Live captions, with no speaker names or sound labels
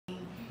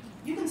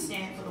You can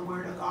stand for the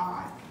word of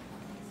God.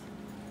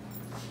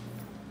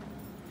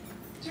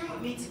 Turn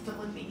with me to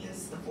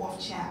Philippians, the 4th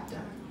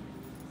chapter,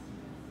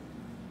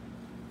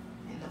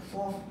 and the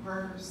 4th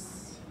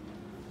verse.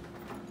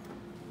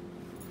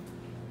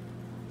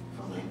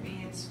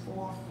 Philippians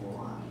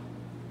 4:4.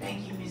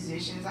 Thank you,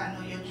 musicians. I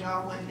know your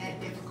job wasn't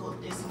that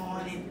difficult this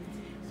morning.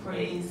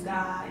 Praise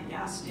God.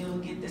 Y'all still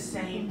get the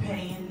same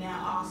pay in there.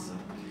 Awesome.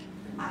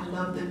 I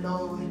love the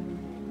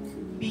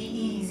Lord. Be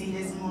easy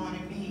this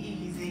morning. Be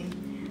easy.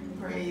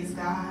 Praise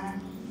God.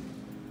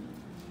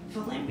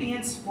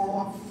 Philippians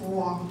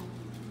 4:4.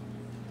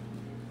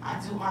 I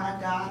do honor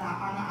God. I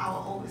honor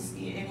our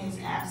overseer in his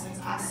absence.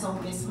 I so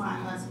miss my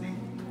husband.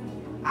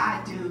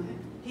 I do.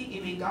 He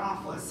can be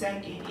gone for a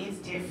second. It's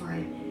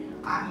different.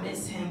 I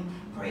miss him.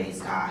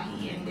 Praise God.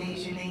 He and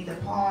Dejanay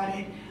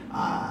departed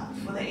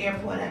for the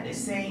airport at the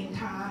same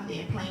time.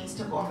 Their planes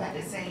took off at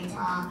the same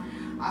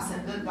time. I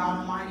said, good God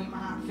Almighty,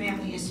 my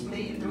family is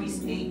split in 3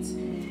 states.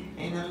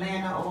 In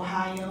Atlanta,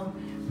 Ohio.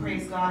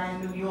 Praise God,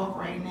 in New York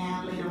right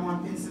now. Later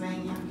on,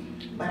 Pennsylvania.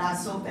 But I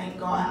so thank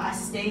God I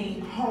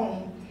stayed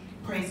home.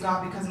 Praise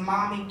God, because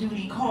mommy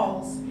duty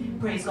calls.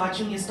 Praise God,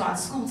 Junior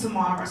starts school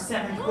tomorrow,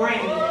 7th grade.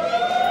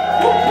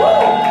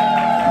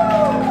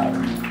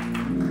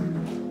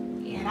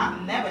 And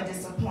I'm never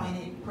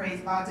disappointed,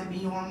 praise God, to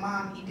be on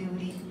mommy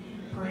duty.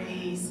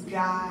 Praise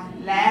God.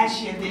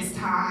 Last year this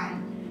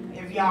time,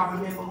 if y'all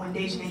remember when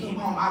Dejanay came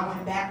home, I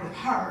went back with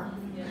her.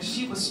 Because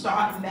she was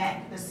starting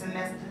back the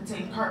semester to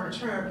encourage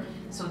her.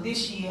 So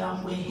this year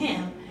I'm with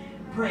him.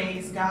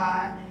 Praise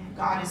God.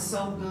 God is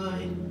so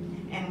good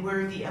and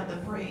worthy of the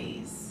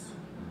praise.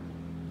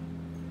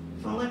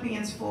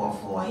 Philippians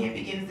 4:4, here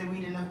begins the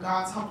reading of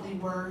God's holy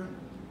word.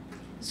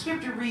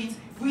 Scripture reads,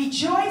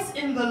 rejoice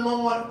in the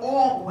Lord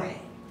always.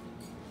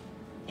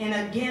 And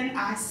again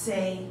I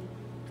say,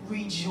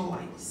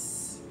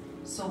 rejoice.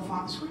 So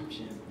far the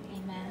scripture.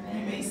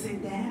 Amen. You may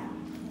sit down.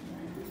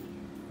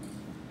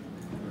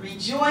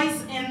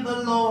 Rejoice in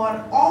the Lord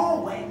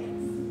always.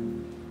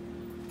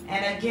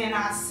 And again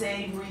I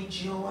say,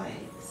 rejoice.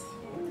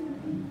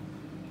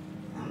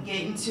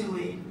 Getting to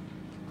it.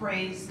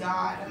 Praise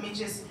God. Let me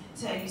just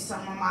tell you some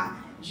of my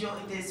joy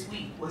this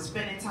week was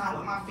spending time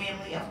with my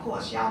family. Of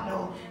course, y'all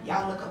know,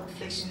 y'all look up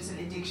afflictions in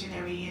the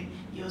dictionary and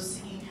you'll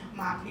see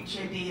my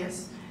picture there,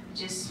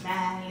 just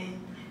smiling.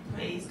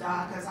 Praise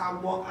God, because I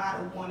walk out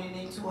of one and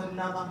into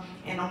another,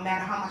 and no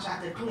matter how much I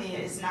declare,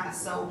 it's not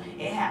so.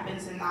 It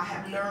happens, and I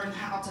have learned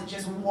how to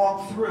just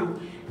walk through.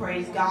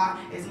 Praise God.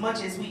 As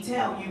much as we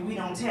tell you, we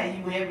don't tell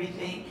you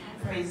everything.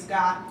 Praise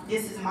God.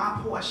 This is my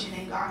portion,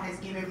 and God has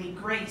given me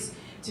grace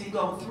to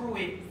go through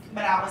it.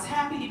 But I was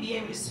happy to be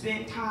able to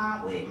spend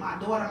time with my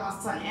daughter, my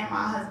son, and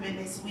my husband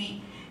this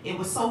week. It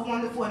was so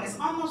wonderful, and it's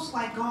almost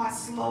like God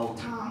slowed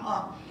time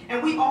up.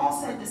 And we all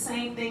said the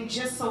same thing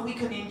just so we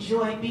could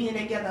enjoy being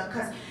together,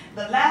 because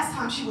the last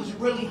time she was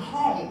really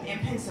home in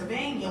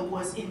Pennsylvania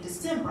was in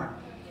December.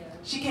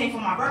 She came for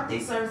my birthday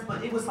service,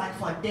 but it was like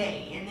for a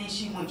day, and then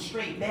she went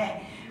straight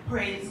back.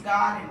 Praise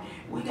God. And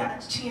we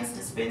got a chance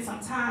to spend some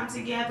time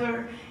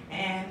together,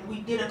 and we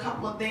did a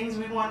couple of things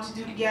we wanted to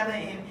do together,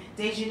 and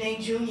Dejanay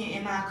Jr.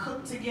 and I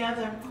cooked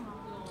together,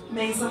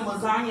 made some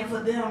lasagna for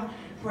them.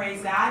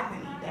 Praise God. I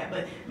didn't eat that,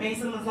 but made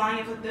some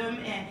lasagna for them,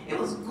 and it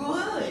was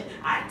good.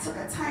 I took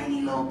a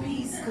tiny little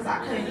piece because I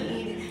couldn't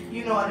eat it,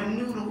 you know, the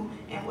noodle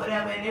and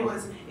whatever, and it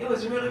was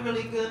really,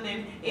 really good,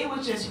 and it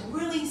was just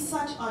really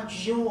such a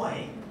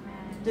joy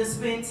to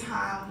spend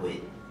time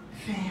with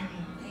family.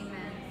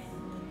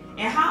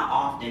 And how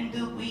often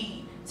do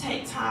we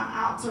take time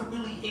out to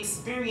really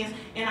experience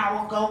in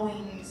our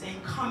goings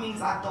and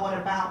comings I thought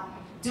about?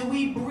 Do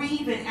we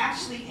breathe and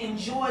actually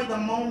enjoy the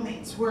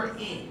moments we're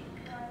in?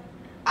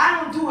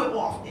 I don't do it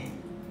often.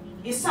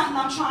 It's something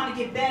I'm trying to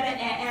get better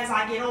at as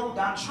I get older.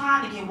 I'm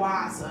trying to get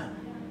wiser.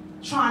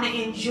 Trying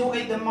to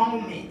enjoy the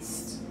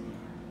moments.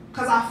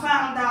 Because I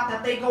found out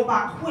that they go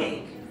by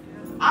quick.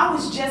 I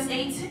was just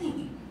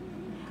 18.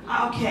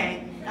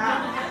 Okay.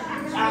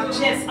 I'm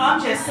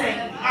just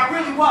saying, I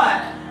really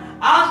was.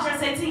 I was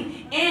just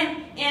 18,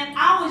 and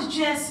I was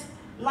just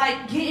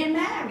like getting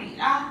married.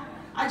 I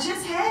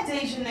just had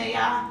Dejanay.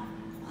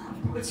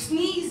 I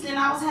sneezed and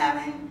I was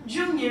having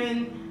Junior,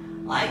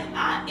 and like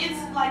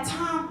it's like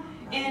time.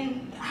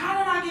 And how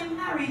did I get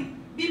married?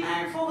 Be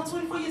married for over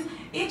 24 years.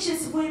 It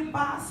just went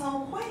by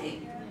so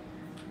quick.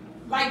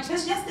 Like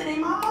just yesterday,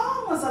 my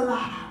mom was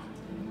alive.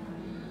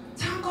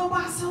 Time go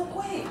by so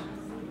quick.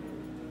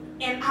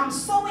 And I'm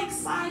so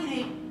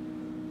excited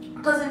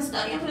because in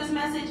studying for this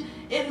message,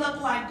 it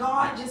looked like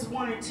God just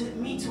wanted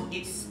me to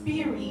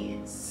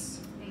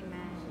experience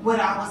what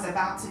I was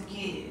about to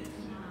give.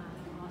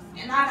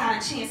 And I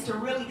got a chance to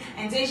really,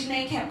 and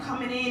Dejanay kept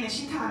coming in, and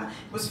she kind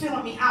of was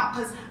filling me out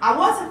because I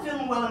wasn't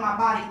feeling well in my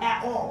body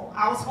at all.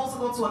 I was supposed to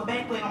go to a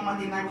banquet on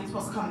Monday night. We were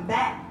supposed to come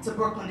back to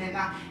Brooklyn, and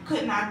I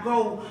could not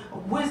go.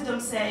 Wisdom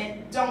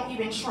said, don't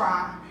even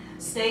try.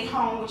 Stay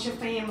home with your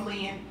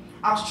family. And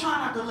I was trying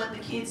not to let the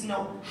kids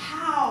know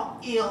how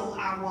ill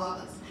I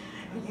was.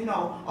 You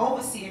know,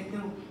 overseer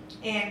knew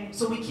And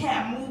so we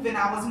kept moving.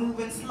 I was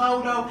moving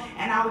slow though,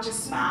 and I would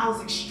just smile. I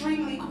was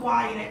extremely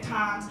quiet at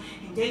times.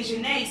 And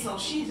Dejanay, so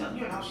she's, and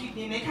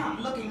they kind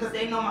of looking because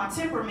they know my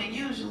temperament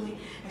usually.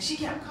 And she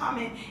kept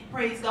coming,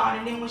 praise God.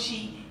 And then when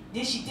she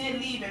did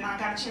leave, and I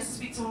got a chance to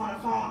speak to her on the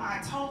phone. I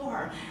told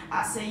her,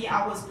 I said, yeah,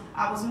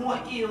 I was more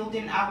ill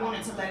than I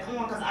wanted to let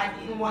on because I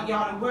didn't want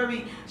y'all to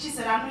worry. She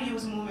said, I knew you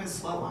was moving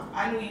slower.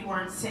 I knew you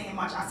weren't saying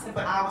much. I said,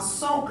 but I was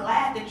so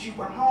glad that you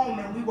were home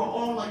and we were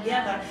all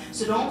together.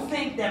 So don't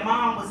think that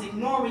Mom was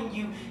ignoring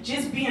you.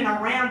 Just being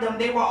around them,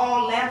 they were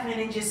all laughing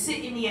and just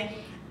sitting here.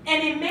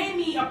 And it made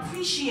me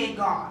appreciate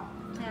God.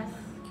 Yes.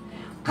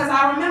 Because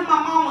I remember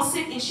my mom was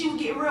sick and she would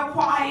get real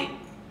quiet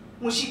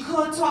when she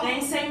could talk. They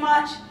ain't say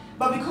much.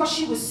 But because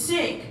she was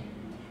sick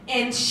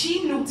and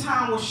she knew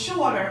time was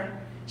shorter,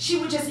 she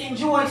would just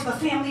enjoy the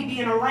family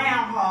being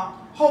around her,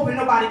 hoping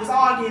nobody was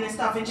arguing and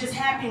stuff, and just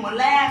happy when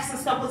laughs and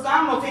stuff was. I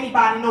don't know if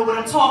anybody know what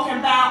I'm talking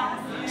about.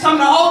 Some of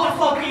the older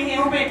folk in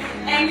here,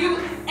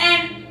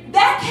 and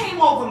that came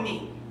over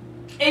me.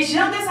 As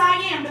young as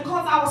I am,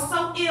 because I was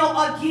so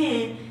ill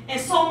again, and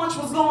so much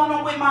was going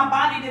on with my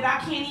body that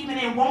I can't even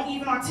and won't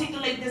even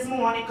articulate this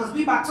morning, because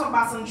we about to talk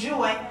about some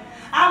joy.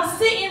 I was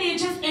sitting there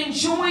just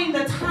enjoying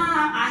the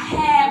time I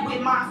had with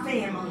my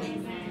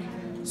family.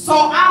 So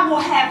I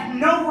will have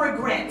no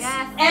regrets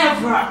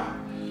ever.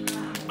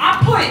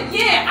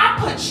 I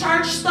put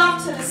church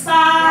stuff to the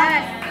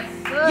side.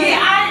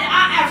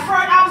 At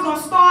first I was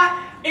gonna start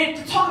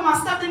talking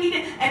about stuff that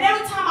needed, and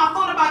every time I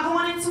thought about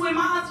going into it,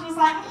 my husband was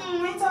like,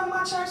 we ain't talking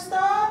about church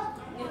stuff.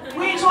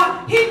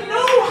 He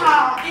knew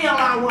how ill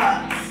I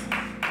was.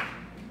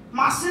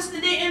 My sister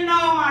didn't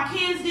know, my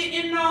kids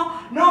didn't know,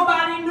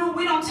 nobody knew.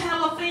 We don't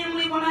tell a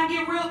family when I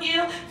get real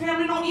ill.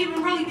 Family don't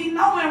even really be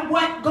knowing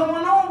what's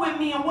going on with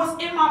me and what's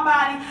in my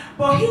body.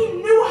 But he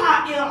knew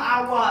how ill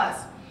I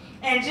was.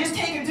 And just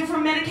taking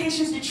different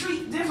medications to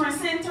treat different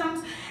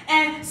symptoms.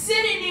 And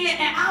sitting there,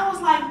 and I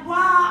was like,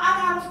 wow, I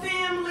got a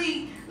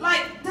family.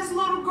 Like this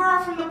little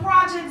girl from the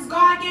projects,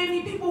 God gave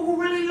me people who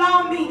really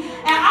love me.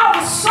 And I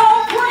was so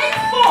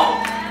grateful.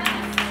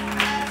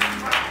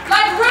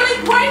 Like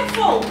really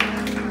grateful.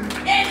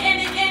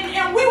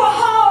 And we were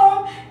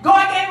home.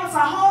 God gave us a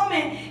home,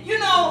 and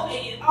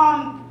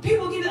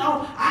people get,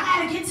 I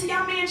gotta get to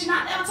your mansion.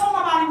 I never told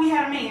nobody we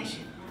had a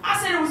mansion. I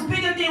said it was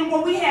bigger than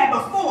what we had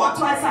before.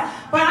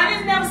 But I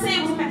didn't never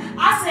say it was.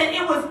 I said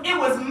it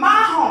was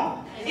my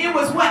home. It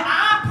was what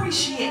I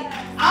appreciate.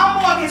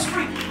 I'm mortgage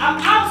free.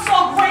 I'm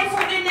so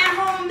grateful in that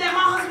home that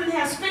my husband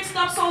has fixed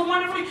up so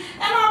wonderfully.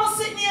 And I was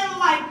sitting there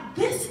like,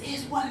 this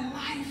is what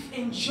life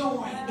and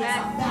joy is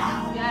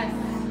about. Yes.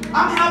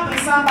 I'm helping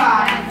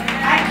somebody.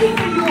 I ain't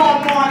keeping you all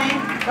morning,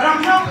 but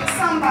I'm helping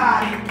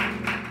somebody.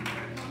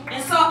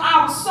 And so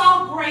I was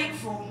so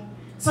grateful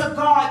to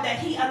God that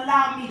he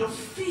allowed me to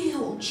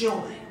feel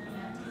joy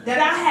that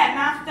I had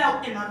not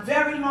felt in a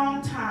very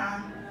long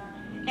time.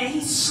 And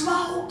he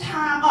slowed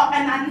time up.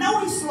 And I know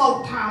he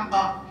slowed time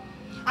up.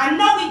 I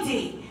know he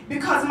did.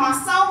 Because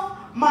myself,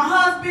 my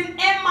husband,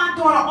 and my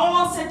daughter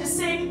all said the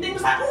same thing. It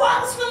was like, oh,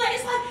 I was feeling,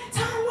 it's like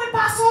time went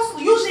by so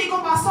slow. Usually it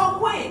goes by so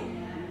quick.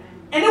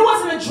 And it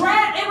wasn't a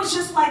drag. It was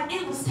just like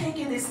it was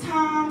taking its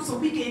time so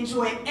we could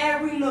enjoy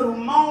every little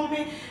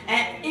moment.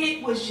 And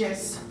it was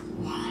just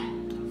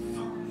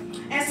wonderful.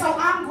 And so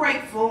I'm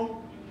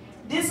grateful.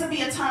 This will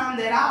be a time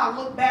that I'll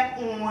look back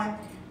on,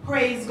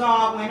 praise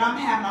God, when I'm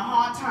having a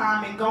hard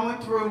time and going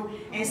through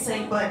and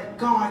say, but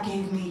God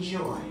gave me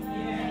joy.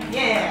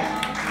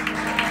 Yeah.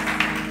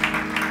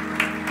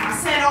 I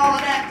said all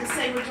of that to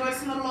say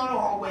rejoice in the Lord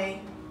always.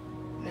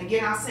 And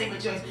again, I say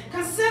rejoice.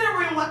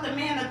 Considering what the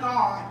man of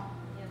God,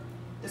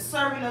 the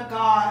servant of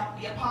God,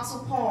 the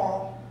Apostle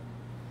Paul,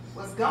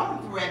 was going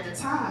through at the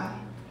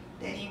time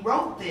that he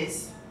wrote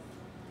this,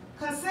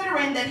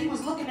 considering that he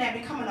was looking at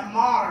becoming a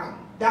martyr,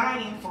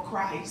 dying for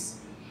Christ,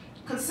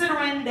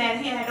 considering that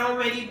he had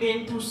already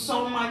been through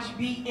so much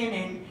beaten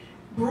and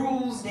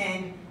bruised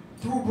and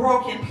through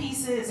broken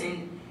pieces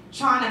and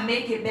trying to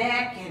make it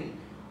back and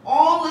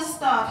all this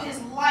stuff,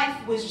 his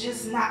life was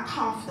just not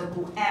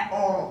comfortable at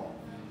all.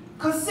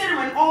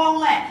 Considering all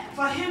that,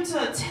 for him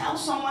to tell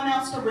someone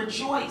else to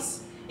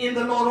rejoice in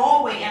the Lord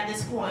always at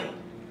this point,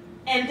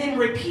 and then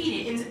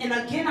repeat it. And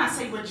again, I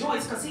say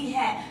rejoice because he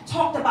had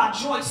talked about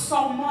joy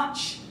so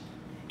much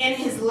in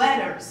his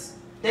letters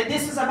that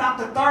this is about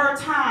the third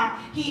time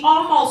he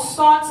almost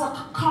starts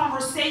a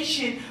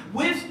conversation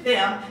with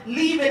them,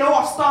 leave it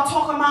off, start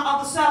talking about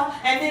other stuff,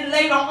 and then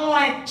later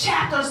on,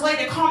 chapters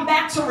later, come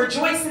back to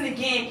rejoicing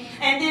again,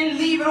 and then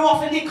leave it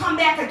off, and then come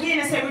back again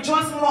and say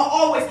rejoice in the Lord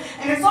always.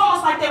 And it's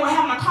almost like they were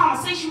having a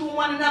conversation with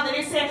one another.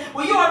 They said,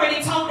 well, you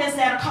already told us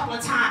that a couple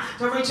of times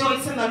to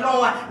rejoice in the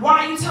Lord.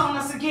 Why are you telling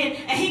us again?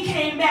 And he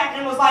came back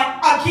and was like,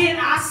 again,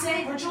 I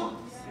say rejoice.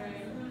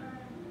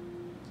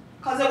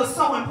 Because it was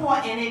so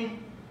important. And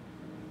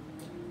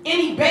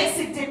any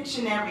basic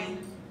dictionary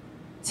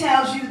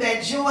tells you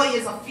that joy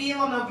is a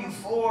feeling of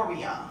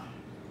euphoria.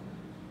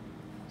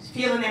 It's a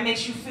feeling that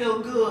makes you feel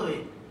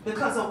good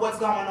because of what's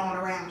going on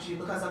around you,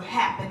 because of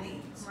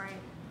happenings. Right.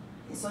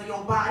 And so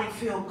your body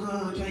feel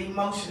good, your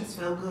emotions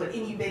feel good,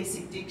 any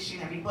basic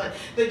dictionary. But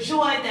the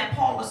joy that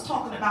Paul was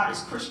talking about is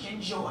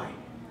Christian joy.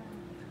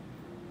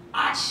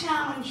 I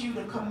challenge you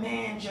to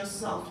command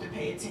yourself to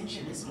pay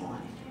attention this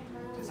morning.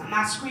 Because I'm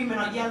not screaming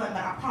or yelling,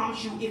 but I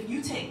promise you, if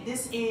you take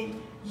this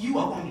in, you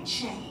are going to be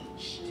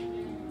changed.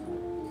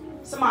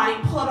 Somebody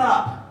put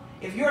up,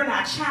 if you're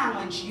not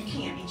challenged, you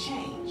can't be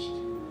changed.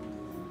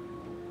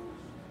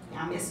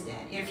 Now, I missed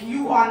that. If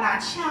you are not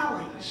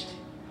challenged,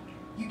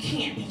 you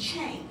can't be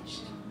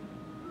changed.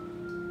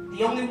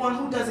 The only one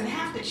who doesn't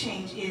have to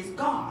change is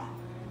God.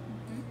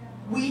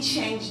 We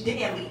change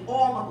daily,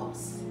 all of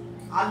us.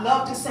 I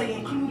love to say,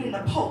 including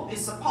the Pope,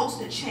 is supposed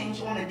to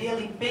change on a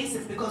daily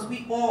basis because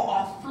we all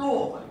are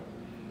flawed.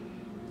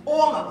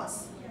 All of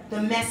us.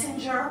 The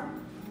messenger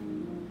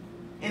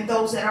and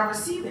those that are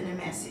receiving the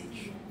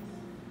message.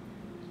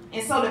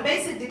 And so the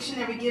basic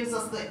dictionary gives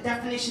us the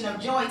definition of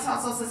joy. It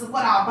tells us this is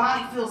what our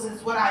body feels,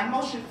 it's what our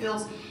emotion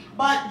feels.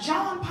 But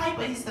John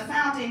Piper, he's the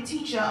founder and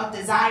teacher of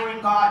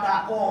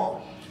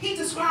DesiringGod.org. He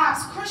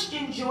describes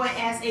Christian joy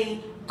as a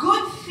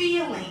good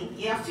feeling,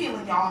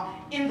 feeling, y'all,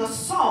 in the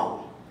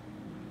soul,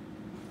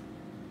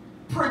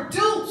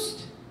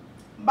 produced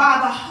by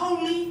the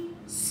Holy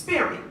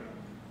Spirit.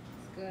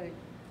 Good.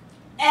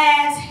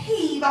 As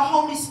He, the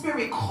Holy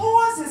Spirit,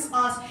 causes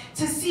us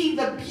to see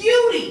the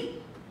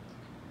beauty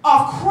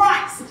of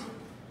Christ.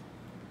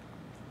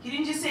 He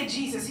didn't just say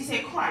Jesus, he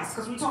said Christ,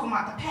 because we're talking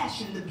about the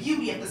passion, the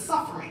beauty of the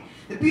suffering,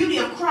 the beauty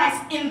of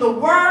Christ in the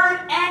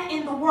Word and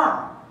in the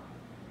world.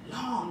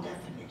 Long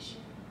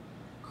definition.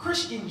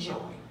 Christian joy.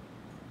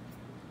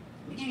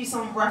 Let me give you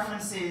some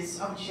references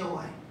of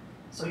joy,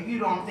 so you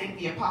don't think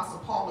the Apostle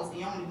Paul is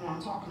the only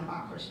one talking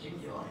about Christian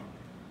joy.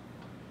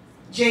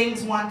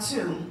 James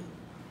 1:2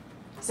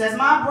 says,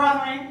 my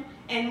brethren,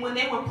 and when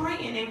they were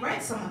praying, they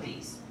read some of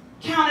these.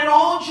 Count it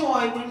all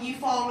joy when you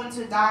fall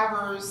into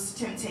diverse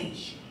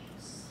temptations.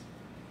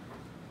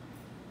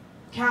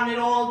 Count it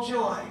all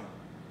joy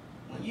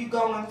when you're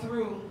going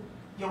through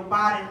your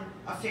body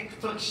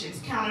afflictions.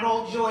 Count it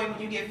all joy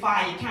when you get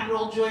fired. Count it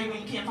all joy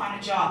when you can't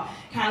find a job.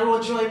 Count it all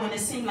joy when it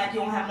seems like you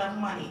don't have enough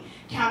money.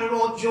 Count it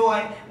all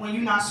joy when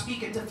you're not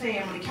speaking to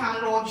family. Count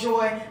it all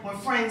joy when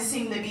friends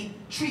seem to be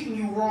treating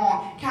you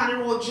wrong. Count it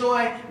all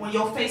joy when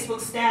your Facebook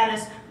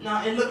status,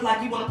 it look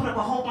like you want to put up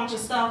a whole bunch of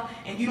stuff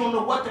and you don't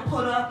know what to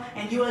put up,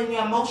 and you're in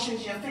your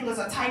emotions, your fingers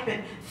are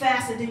typing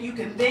faster than you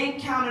can think.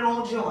 Count it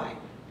all joy.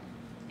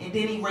 And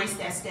then erase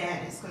that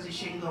status because it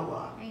shouldn't go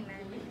up. Amen.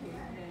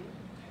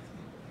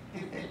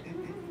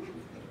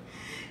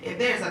 If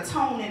there's a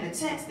tone in the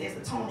text, there's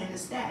a tone in the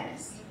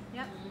status.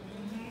 Yep.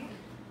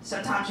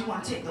 Sometimes you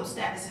want to take those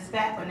statuses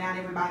back, but not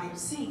everybody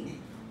has seen it.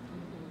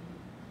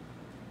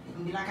 You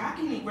can be like, I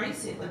can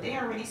erase it, but they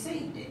already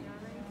saved it.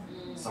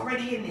 It's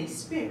already in their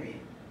spirit.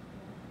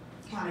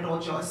 Count it all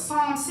joy.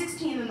 Psalm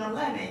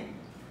 16:11.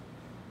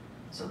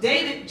 So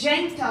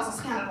James tells us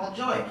count it all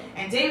joy.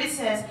 And David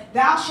says,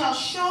 thou shalt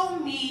show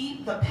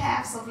me the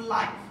paths of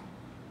life.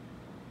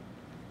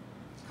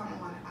 Come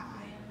on,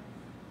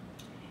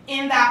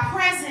 in thy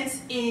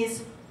presence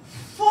is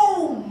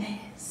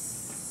fullness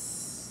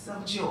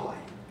of joy.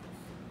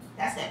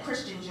 That's that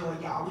Christian joy,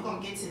 y'all. We're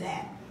going to get to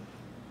that.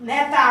 And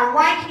at thy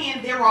right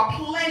hand there are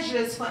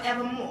pleasures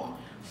forevermore.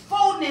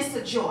 Fullness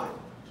of joy.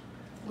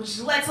 Which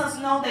lets us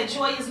know that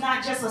joy is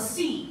not just a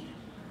seed.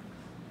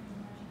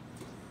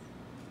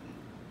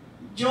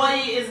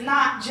 Joy is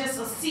not just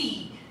a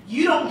seed.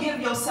 You don't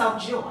give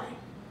yourself joy.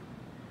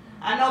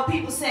 I know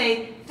people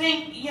say,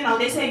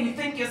 they say you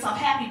think yourself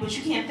happy, but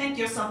you can't think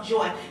yourself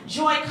joy.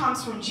 Joy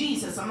comes from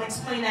Jesus. I'm going to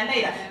explain that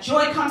later.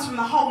 Joy comes from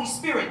the Holy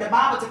Spirit. The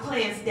Bible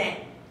declares that.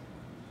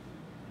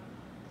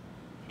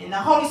 And the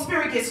Holy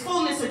Spirit gets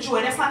fullness of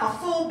joy. That's like a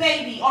full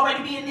baby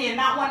already being there,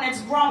 not one that's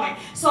growing.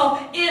 So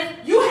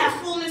if you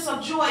have fullness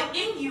of joy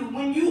in you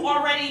when you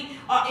already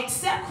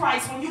accept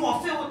Christ, when you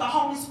are filled with the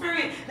Holy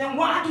Spirit, then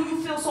why do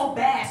you feel so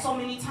bad so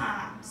many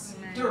times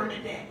during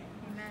the day?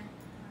 Amen.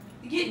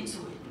 You get into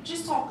it. I'm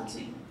just talking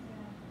to you.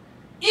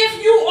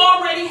 If you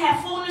already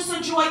have fullness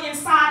of joy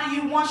inside of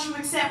you once you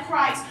accept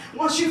Christ,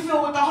 once you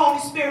fill with the Holy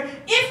Spirit,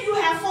 if you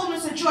have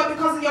fullness of joy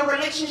because of your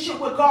relationship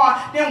with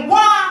God, then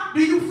why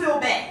do you feel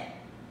bad?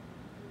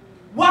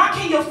 Why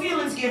can your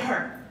feelings get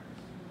hurt?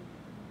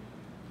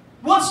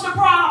 What's the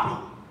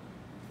problem?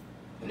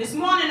 And this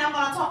morning I'm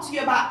going to talk to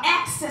you about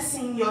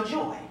accessing your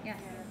joy. Yes.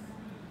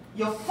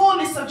 Your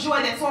fullness of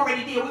joy that's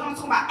already there. We're going to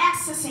talk about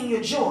accessing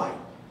your joy.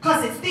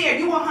 Because it's there.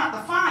 You won't have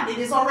to find it.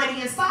 It's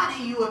already inside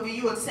of you if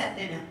you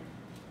accepted Him.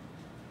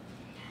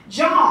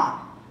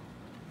 John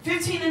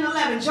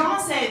 15:11. John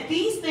said,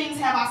 these things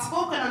have I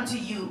spoken unto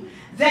you,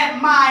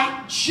 that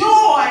my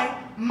joy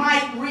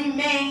might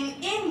remain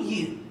in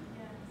you,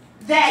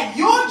 that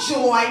your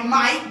joy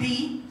might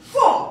be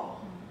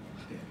full.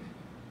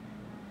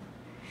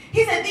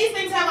 He said, these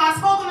things have I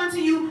spoken unto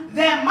you,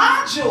 that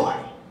my joy,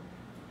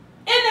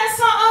 isn't that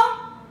something?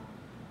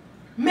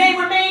 May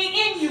remain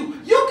in you.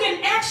 You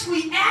can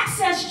actually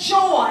access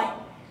joy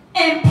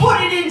and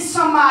put it in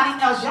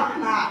somebody else.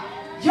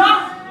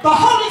 The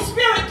Holy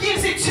Spirit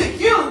gives it to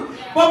you,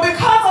 But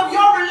because of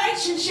your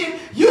relationship,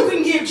 you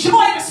can give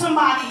joy to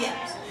somebody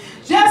else.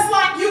 Just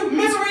like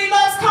misery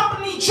loves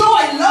company,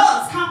 joy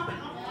loves company.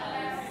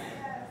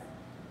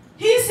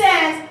 He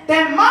says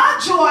that my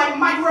joy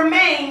might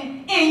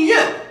remain in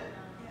you.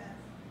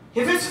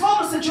 If it's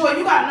fullness of joy,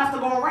 you got enough to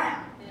go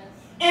around.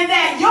 And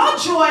that your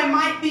joy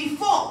might be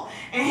full.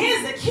 And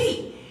here's the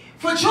key.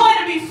 For joy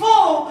to be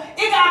full,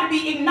 it got to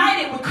be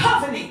ignited with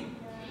covenant.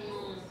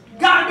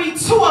 Got to be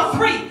 2 or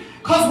 3.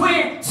 Because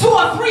when 2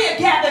 or 3 are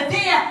gathered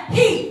there,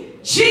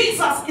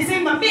 Jesus is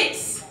in the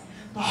midst.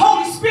 The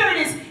Holy Spirit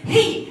is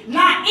he,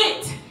 not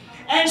it.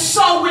 And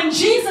so when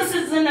Jesus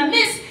is in the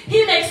midst,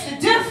 he makes the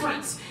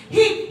difference.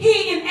 He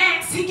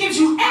gives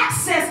you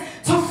access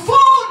to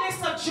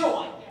fullness of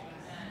joy.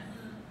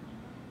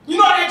 You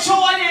know that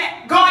joy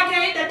that God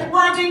gave that the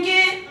world didn't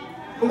give?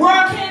 The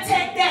world can't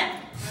take that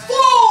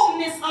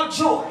fullness of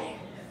joy.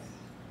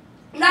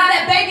 Now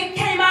that baby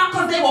came out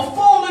because they were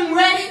full and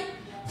ready.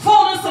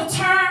 Fullness of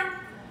turn,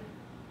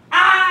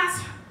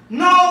 eyes,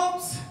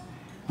 nose,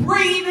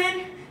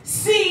 breathing,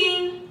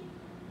 seeing.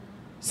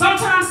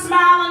 Sometimes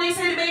smiling. They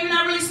say the baby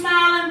not really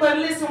smiling, but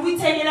listen, we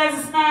take it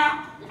as a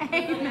smile.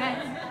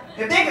 Amen.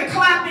 If they can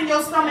clap in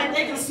your stomach,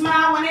 they can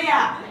smile when they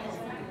out.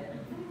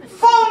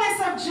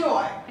 Fullness of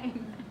joy.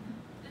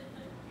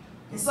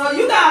 And so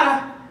you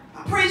gotta,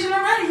 I'm preaching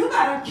already, you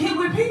gotta get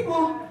with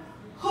people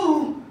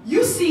who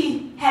you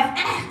see have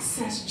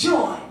access,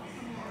 joy.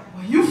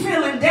 When you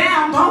feeling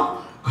down,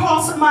 don't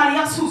call somebody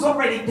else who's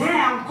already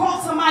down.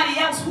 Call somebody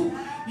else who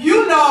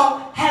you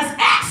know has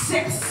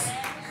access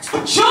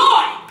to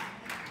joy.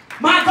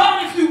 My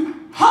God, if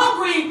you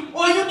hungry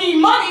or you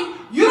need money,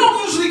 you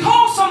don't usually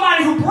call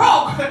somebody who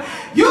broke.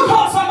 You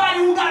call somebody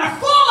who got a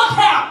full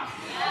account.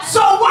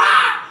 So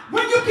why,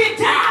 when you get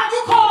down,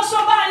 you call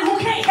somebody who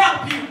can't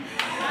help you?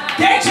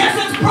 They just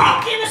as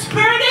broke in the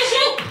spirit as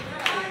you.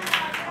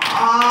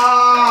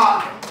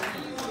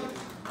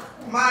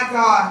 My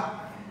God.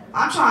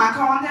 I'm trying to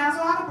calm down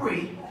so I can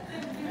breathe.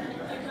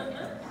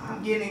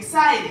 I'm getting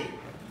excited.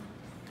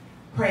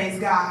 Praise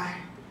God.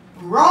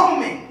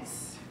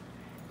 Romans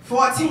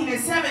 14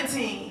 and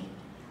 17.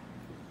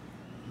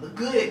 The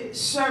good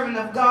servant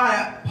of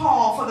God,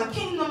 Paul, for the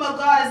kingdom of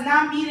God is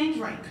not meat and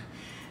drink.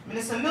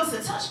 Minister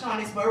Milson touched on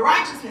this, but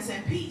righteousness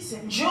and peace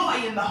and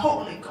joy in the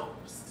Holy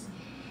Ghost.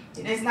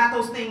 And it's not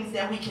those things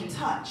that we can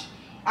touch.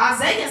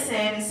 Isaiah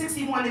said in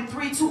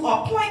 61:3, to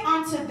appoint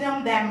unto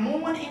them that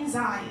mourn in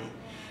Zion,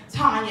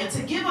 Tanya,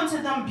 to give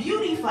unto them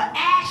beauty for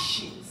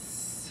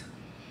ashes.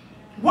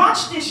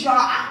 Watch this, y'all.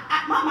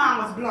 My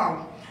mind was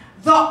blown.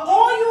 The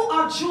oil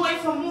of joy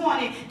for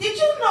mourning. Did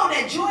you know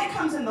that joy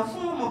comes in the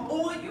form of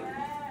oil?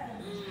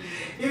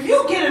 If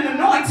you get an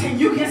anointing,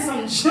 you get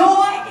some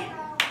joy.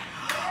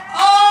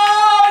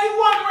 Oh, you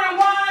wondering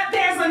why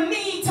there's a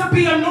need to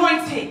be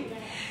anointed.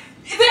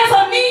 There's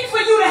a need for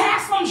you to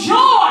have some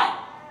joy.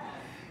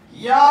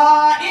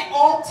 Yeah, it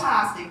all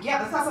ties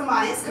together. Tell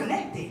somebody it's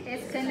connected.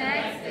 It's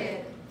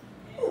connected.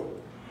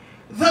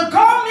 The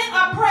garment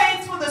of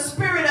praise for the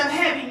spirit of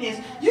heaviness.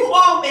 You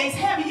always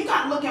heavy. You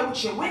got to look at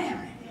what you're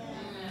wearing.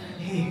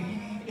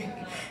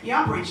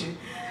 Yeah, I'm preaching.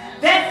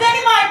 That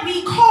they might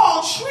be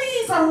called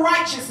trees of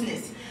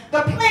righteousness,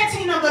 the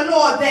planting of the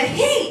Lord, that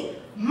he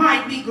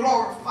might be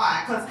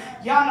glorified. Because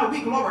y'all know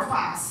we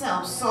glorify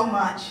ourselves so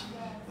much.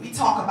 We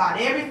talk about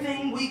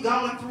everything we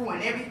going through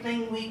and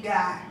everything we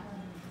got.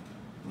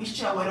 We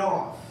show it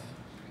off.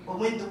 But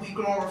when do we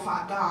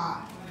glorify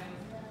God?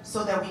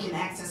 So that we can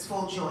access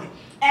full joy.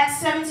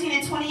 Acts 17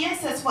 and 28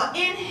 says, for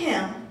in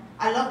him,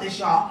 I love this,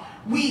 y'all,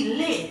 we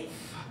live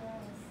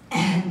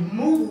and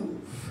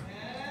move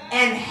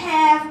and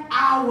have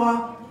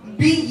our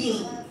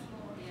being.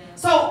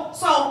 So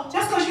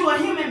just because you're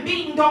a human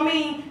being don't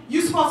mean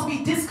you're supposed to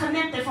be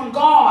disconnected from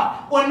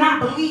God or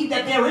not believe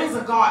that there is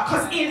a God.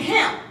 Because in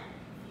him,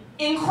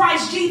 in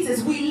Christ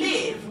Jesus, we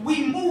live,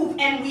 we move,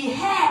 and we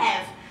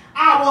have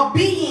our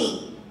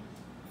being.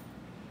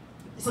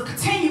 It's a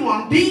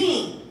continuum,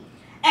 being.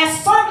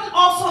 As certain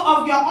also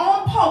of your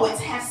own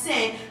poets have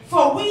said,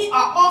 for we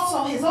are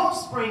also his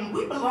offspring.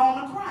 We belong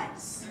to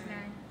Christ.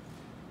 Okay.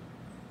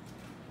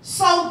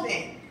 So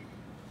then,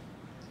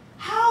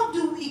 how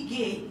do we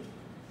get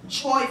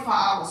joy for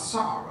our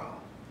sorrow?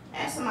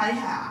 Ask somebody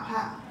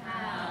how.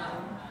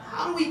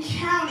 How do we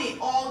count it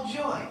all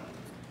joy?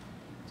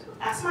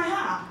 Ask somebody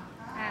how.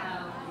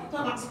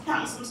 Talking about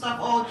counting some stuff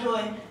all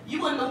joy.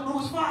 You wouldn't know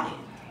who's fighting.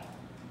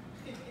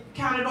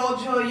 Count it all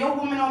joy. Your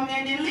woman or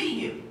man didn't leave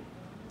you.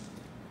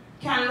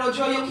 Count it all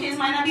joy. Your kids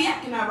might not be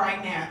acting up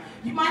right now.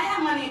 You might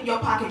have money in your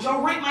pocket.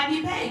 Your rent might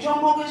be paid. Your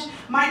mortgage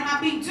might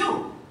not be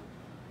due.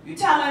 You're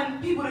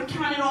telling people to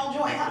count it all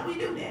joy. How do we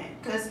do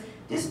that? Because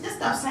this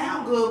stuff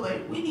sounds good,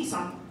 but we need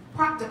some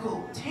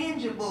practical,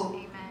 tangible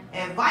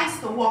advice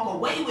to walk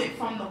away with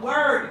from the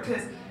word.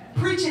 Because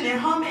preaching and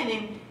humming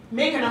and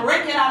making a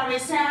record out of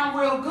it sound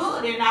real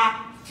good, and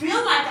I feel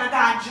like I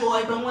got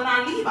joy, but when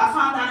I leave, I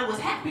found out it was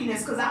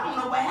happiness because I don't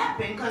know what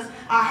happened because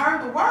I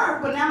heard the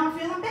word, but now I'm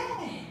feeling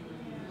bad.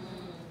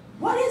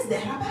 What is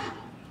that about?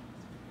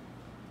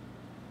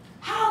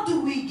 How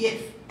do we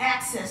get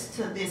access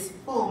to this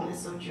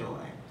fullness of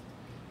joy?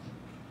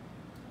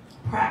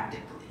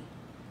 Practically.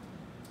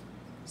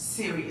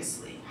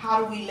 Seriously.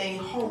 How do we lay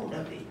hold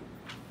of it?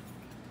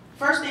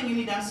 First thing you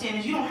need to understand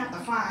is you don't have to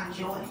find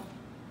joy.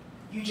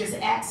 You just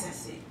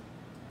access it.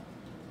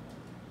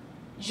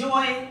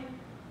 Joy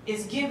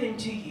is given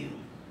to you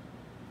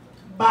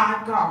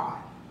by God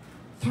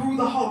through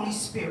the Holy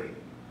Spirit.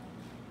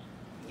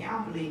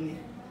 Y'all believe me?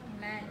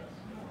 Amen.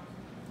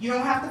 You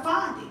don't have to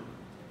find it.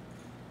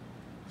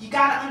 You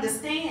got to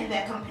understand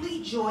that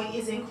complete joy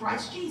is in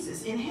Christ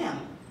Jesus, in Him,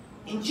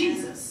 in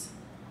Jesus.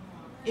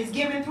 It's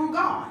given through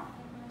God.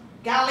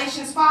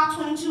 Galatians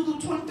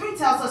 5:22-23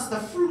 tells us the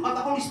fruit of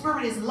the Holy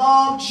Spirit is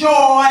love, joy.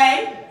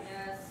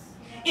 Yes.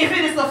 If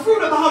it is the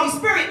fruit of the Holy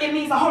Spirit, it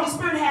means the Holy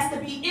Spirit has to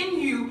be in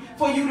you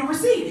for you to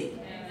receive it.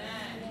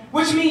 Amen.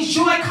 Which means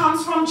joy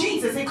comes from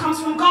Jesus. It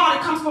comes from God.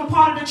 It comes from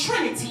part of the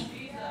Trinity.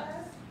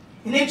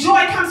 And if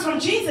joy comes from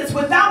Jesus,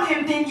 without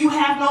Him, then you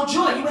have no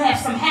joy. You have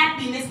some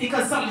happiness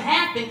because something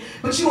happened,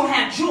 but you don't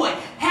have joy.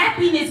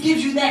 Happiness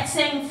gives you that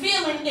same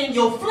feeling in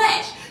your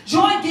flesh.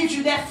 Joy gives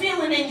you that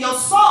feeling in your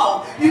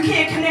soul. You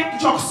can't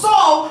connect your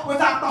soul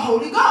without the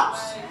Holy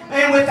Ghost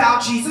and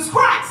without Jesus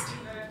Christ.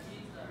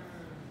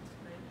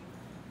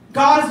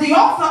 God is the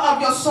author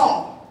of your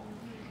soul.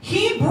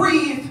 He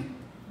breathed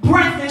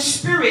breath and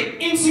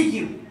spirit into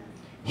you.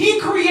 He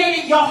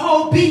created your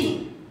whole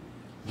being.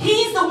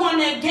 He's the one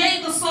that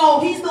gave the soul.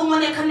 He's the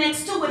one that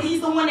connects to it.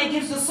 He's the one that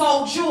gives the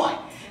soul joy.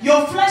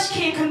 Your flesh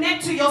can't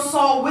connect to your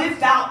soul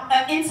without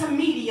an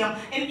intermedium,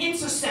 an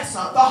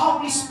intercessor, the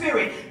Holy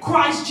Spirit,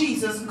 Christ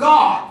Jesus,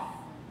 God.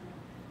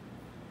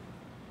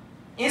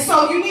 And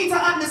so you need to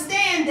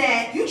understand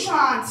that you're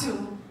trying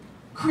to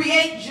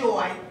create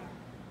joy.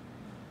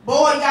 But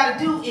all you got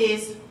to do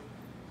is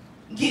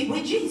get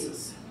with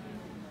Jesus.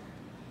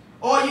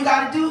 All you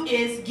got to do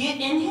is get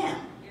in Him.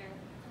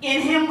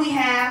 In Him we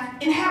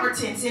have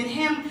inheritance. In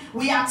Him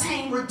we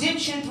obtain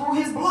redemption through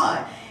His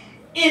blood.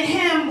 In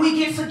Him we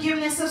get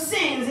forgiveness of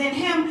sins. In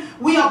Him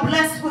we are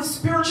blessed with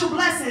spiritual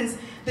blessings.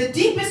 The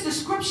deepest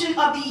description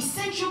of the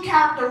essential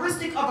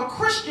characteristic of a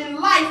Christian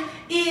life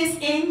is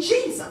in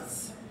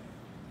Jesus.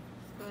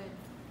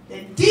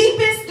 The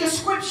deepest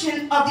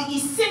description of the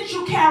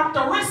essential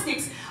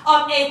characteristics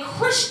of a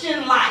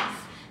Christian life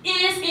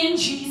is in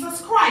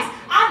Jesus Christ.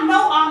 I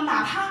know I'm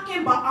not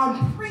hawking, but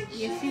I'm preaching.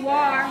 Yes, you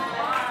are.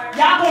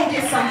 Y'all gonna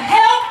get some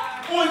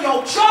help on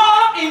your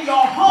job, in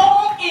your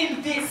home,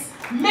 in this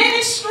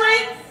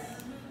ministry.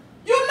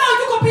 You know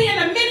you could be in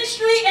a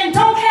ministry and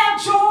don't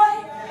have joy.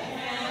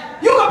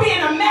 You could be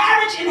in a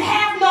marriage and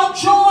have no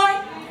joy.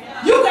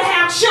 You could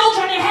have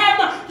children and have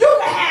no. You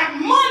could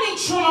have money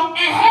trump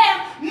and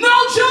have no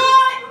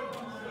joy.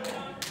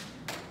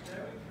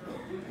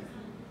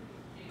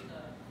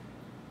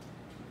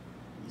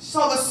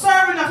 So the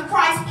servant of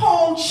Christ,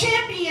 Paul,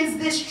 champions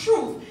this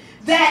truth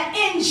that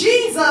in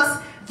Jesus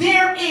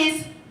there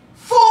is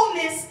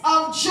fullness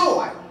of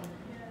joy.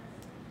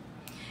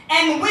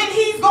 And when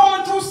he's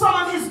going through some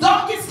of his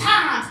darkest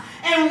times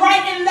and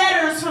writing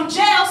letters from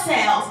jail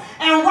cells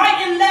and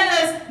writing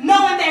letters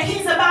knowing that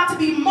he's about to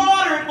be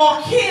martyred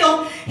or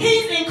killed,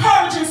 he's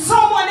encouraging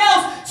someone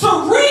else to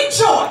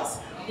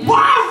rejoice.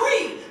 Why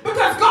read?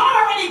 Because God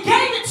already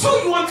gave it to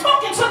you. I'm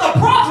talking to the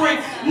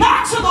brethren,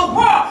 not to the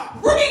world.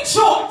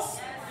 Rejoice.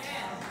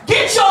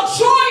 Get your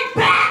joy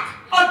back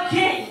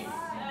again.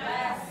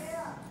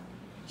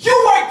 You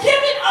were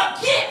given a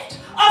gift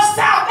of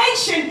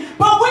salvation,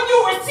 but when you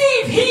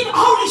receive His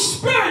Holy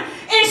Spirit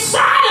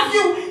inside of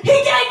you, He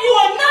gave you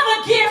another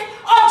gift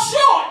of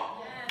joy.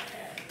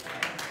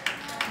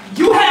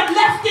 You have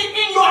left it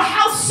in your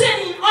house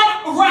sitting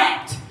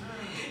unwrapped.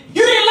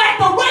 You didn't like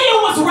the way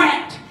it was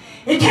wrapped.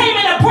 It came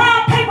in a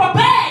brown paper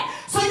bag,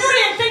 so you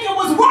didn't think it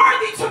was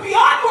worthy to be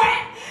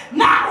unwrapped,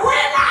 not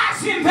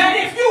realizing that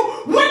if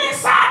you went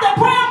inside the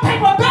brown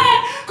paper bag,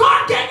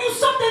 God gave you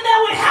something that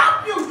would help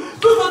you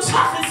through the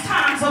toughest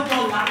times of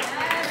your life.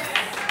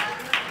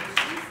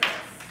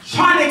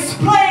 Trying to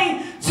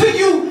explain to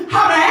you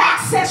how to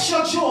access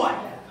your joy.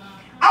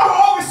 Our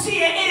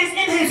overseer, it is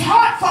in his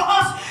heart for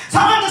us to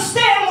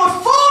understand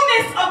what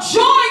fullness of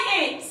joy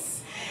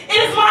is.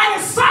 It is my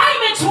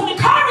assignment to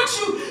encourage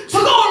you to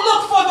go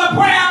look for the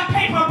brown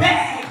paper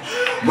bag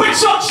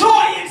with your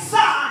joy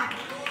inside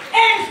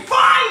and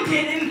find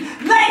it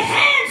and lay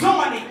hands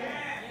on it.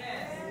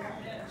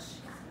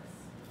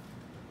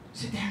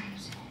 Sit down.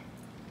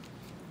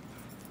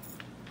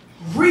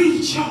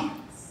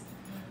 Rejoice.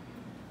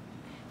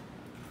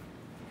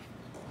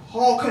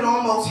 Paul could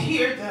almost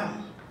hear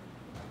them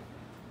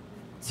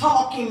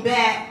talking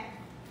back.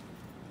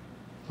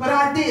 But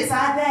I this,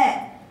 I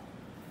that.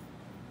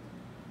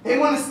 They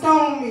want to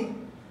stone me.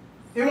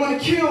 They want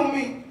to kill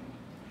me.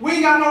 We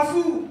ain't got no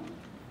food.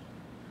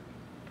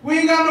 We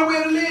ain't got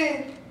nowhere to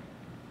live.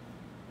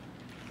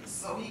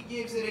 So he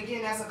gives it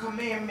again as a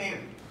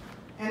commandment.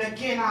 And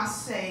again I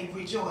say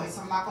rejoice.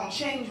 I'm not going to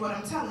change what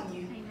I'm telling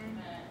you.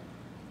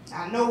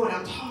 I know what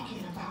I'm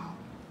talking about.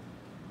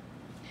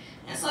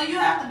 And so you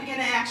have to begin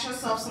to ask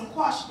yourself some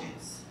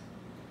questions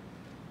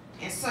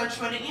and search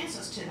for the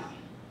answers to them.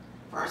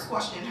 First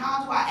question,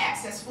 how do I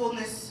access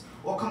fullness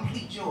or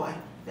complete joy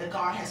that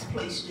God has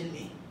placed in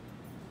me?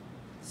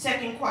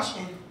 Second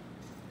question,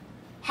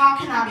 how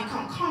can I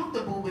become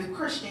comfortable with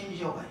Christian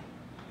joy?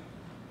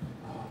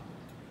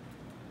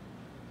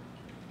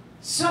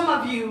 Some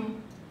of you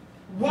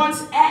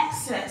once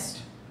accessed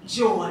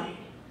joy,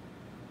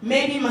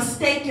 maybe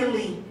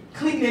mistakenly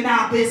cleaning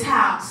out this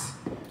house.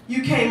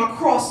 You came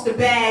across the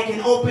bag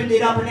and opened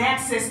it up and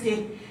accessed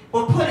it,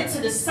 but put it to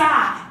the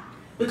side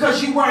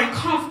because you weren't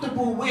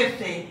comfortable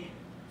with it.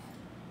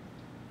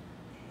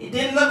 It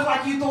didn't look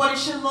like you thought it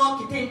should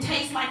look. It didn't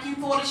taste like you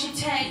thought it should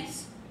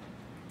taste.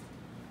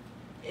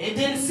 It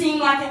didn't seem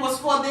like it was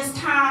for this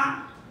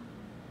time.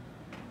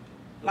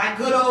 Like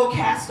good old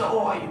castor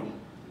oil.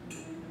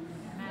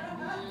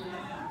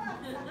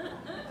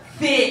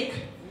 Thick.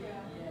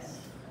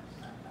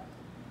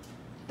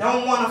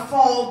 Don't want to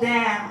fall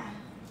down.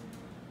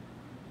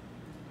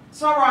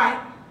 It's all right.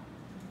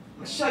 I'm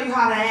going to show you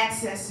how to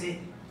access it.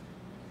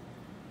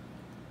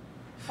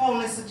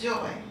 Fullness of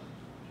joy.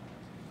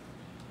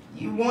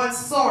 You once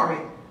saw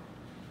it.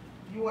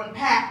 You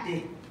unpacked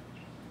it.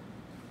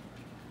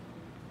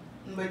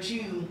 But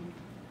you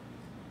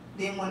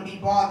didn't want to be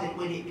bothered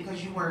with it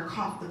because you weren't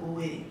comfortable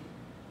with it.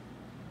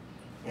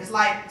 It's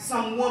like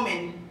some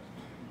woman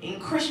in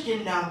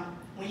Christendom,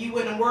 when you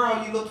in the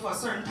world, you look for a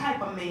certain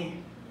type of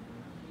man.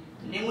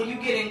 And then when you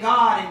get in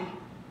God and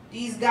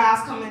these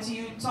guys coming to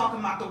you talking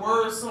about the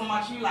word so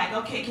much, you're like,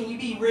 okay, can you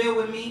be real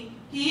with me?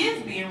 He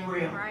is being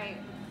real. Right.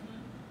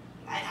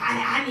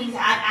 I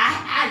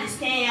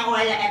understand all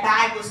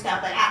that Bible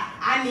stuff, but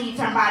I need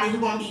somebody who's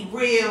going to be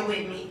real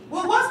with me.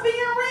 Well, what's being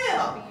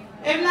real?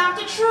 If not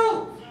the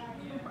truth.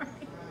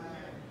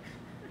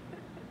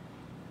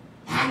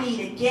 I need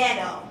a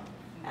ghetto.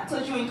 I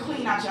told you ain't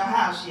clean out your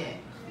house yet.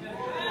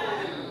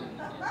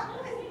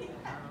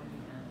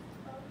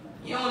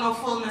 You don't know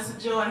fullness of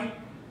joy?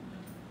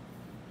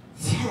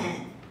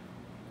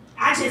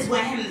 I just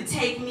want him to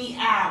take me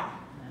out.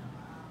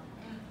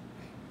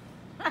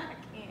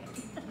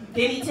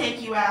 Then he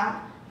take you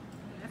out.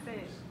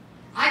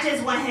 I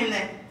just want him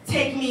to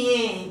take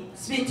me in,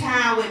 spend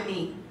time with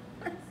me.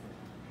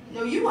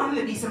 No, you want him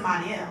to be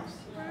somebody else.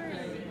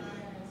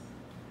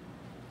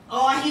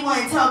 All he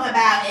want to talk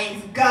about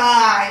is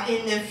God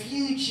in the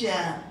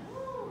future.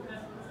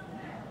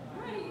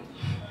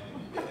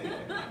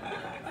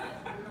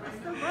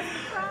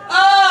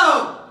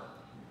 Oh!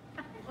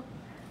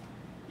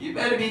 You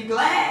better be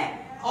glad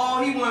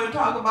all he want to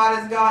talk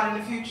about is God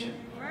in the future.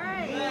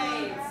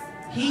 Right.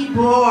 He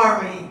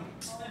boring.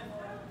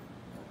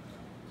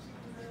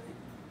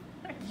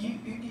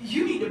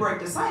 You need to break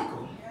the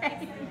cycle.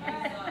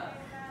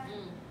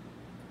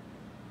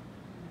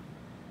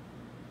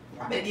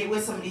 I better get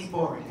with some of these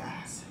boring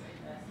guys.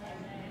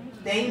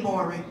 They ain't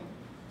boring.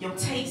 Your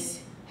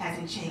taste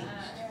hasn't changed.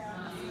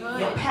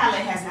 Your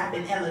palate has not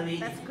been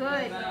elevated. That's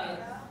good.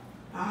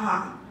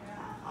 I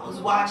was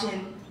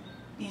watching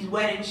these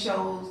wedding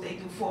shows. They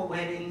do 4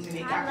 weddings, and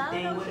they got the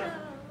thing with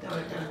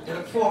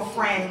the 4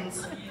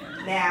 friends.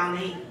 Now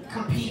they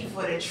compete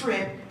for the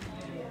trip.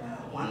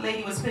 One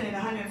lady was spending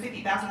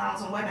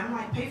 $150,000 on wedding. I'm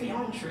like, pay for your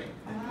own trip.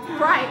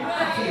 Right.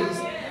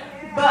 Confused.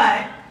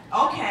 But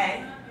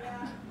okay.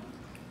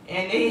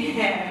 And they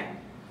had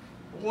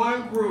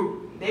one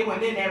group. They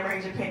went in there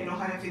range of paying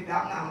 $150,000.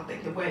 I don't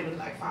think the wedding was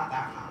like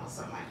 $5,000,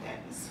 something like that.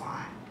 It's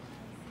fine.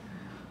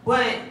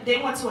 But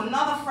they went to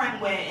another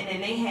friend wedding,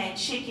 and they had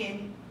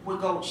chicken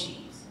with goat cheese.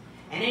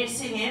 And they're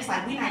sitting there, it's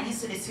like, we're not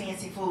used to this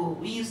fancy food.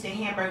 We used to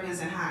hamburgers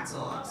and hot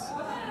dogs.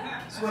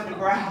 It's what the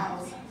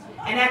house.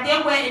 And at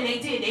their wedding,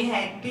 they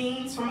had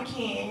beans from a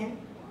can.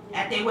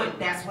 At their wedding,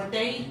 that's what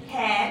they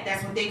had.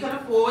 That's what they could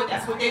afford.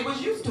 That's what they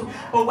was used to.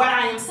 But what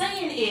I am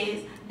saying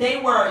is, they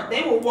were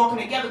walking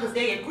together because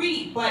they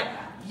agreed. But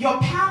your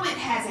palate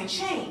hasn't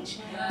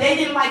changed. They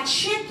didn't like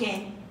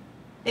chicken.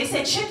 They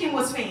said chicken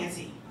was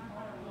fancy.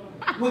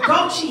 With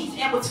goat cheese.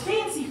 It was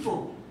fancy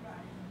food.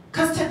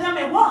 Because to them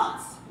it was.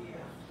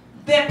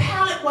 Their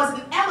palate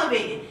wasn't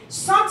elevated.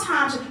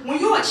 Sometimes, when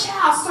you're a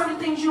child, certain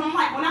things you don't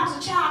like. When I was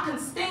a child, I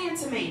couldn't stand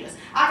tomatoes.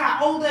 I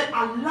got older,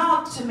 I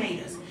loved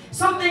tomatoes.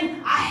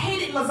 Something, I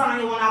hated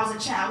lasagna when I was a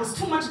child. There was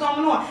too much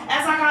going on.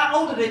 As I got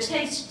older, the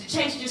taste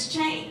just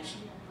changed.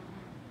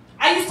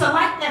 I used to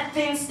like that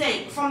thin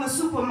steak from the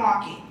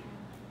supermarket.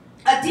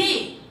 I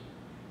did.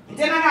 And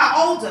then I got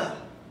older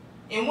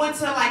and went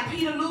to like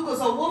Peter Luger's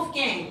or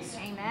Wolfgang's.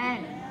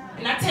 Amen.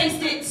 And I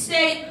tasted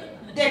steak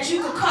that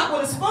you could cut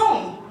with a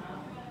spoon.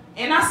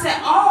 And I said,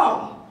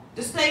 oh,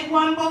 the steak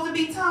wasn't supposed to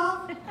be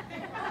tough?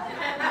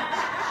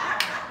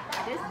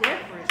 It's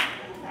different.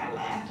 They're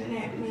laughing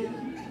at me.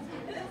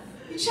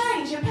 You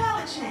change, your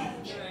palate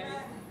changed.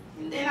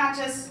 And then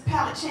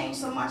palate changed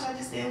so much I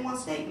just didn't want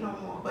steak no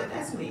more. But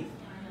that's me.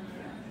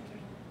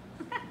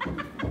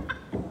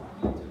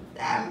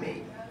 That's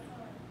me.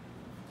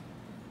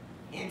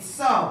 And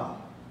so,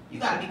 you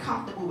got to be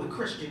comfortable with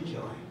Christian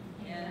joy.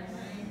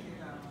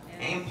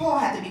 And Paul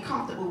had to be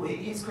comfortable with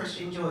his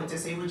Christian joy to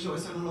say,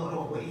 rejoice in the Lord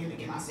always. And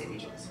again, I say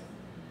rejoice.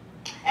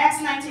 Acts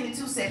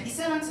 19:2 said, he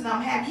said unto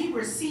them, have ye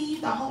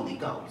received the Holy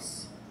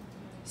Ghost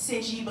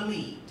since ye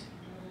believed.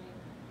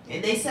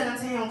 And they said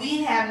unto him,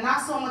 we have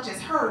not so much as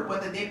heard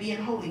whether there be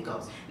an Holy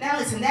Ghost. Now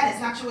listen, that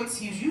is not your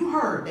excuse. You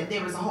heard that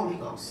there is a Holy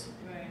Ghost.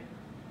 Right.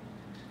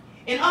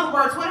 In other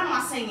words, what am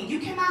I saying? You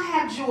cannot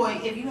have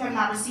joy if you have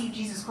not received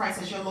Jesus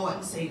Christ as your Lord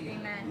and Savior.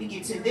 Amen. Let me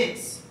get to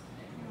this.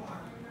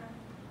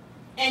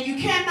 And you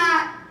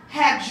cannot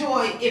have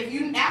joy if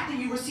you, after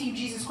you receive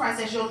Jesus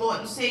Christ as your Lord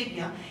and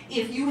Savior,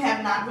 if you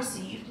have not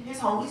received his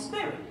Holy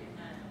Spirit.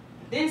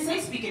 It didn't say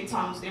speak in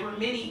tongues. There were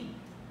many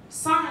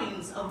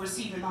signs of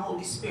receiving the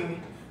Holy Spirit,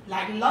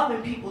 like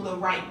loving people the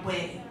right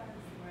way,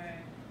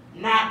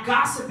 not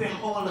gossiping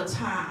all the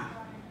time,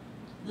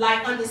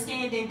 like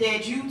understanding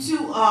that you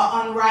too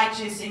are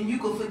unrighteous and you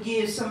can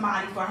forgive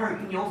somebody for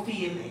hurting your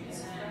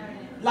feelings,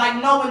 like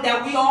knowing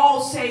that we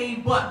all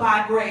saved but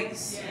by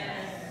grace.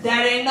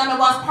 That ain't none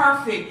of us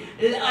perfect.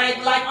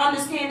 Like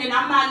understanding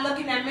I'm not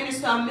looking at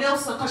Minister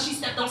Milsa because she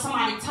stepped on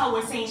somebody's toe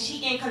and saying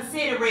she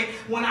inconsiderate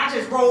when I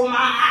just roll my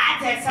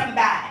eyes at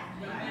somebody.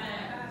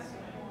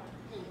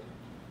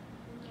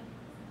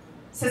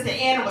 Sister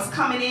Anna was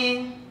coming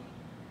in.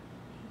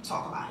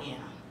 Talk about Anna.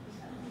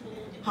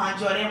 Her and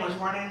Jordan was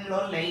running a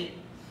little late.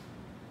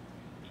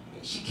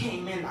 And she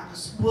came in like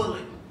a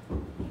bullet.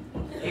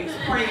 They was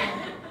praying.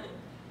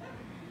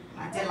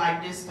 I did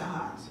like this to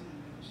her.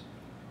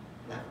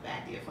 Left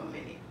back there for a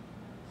minute.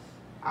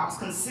 I was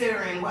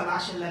considering whether I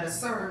should let her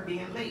serve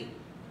being late,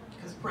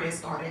 because prayer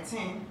started at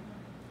 10.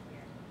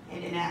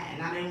 And then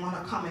I didn't want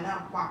her coming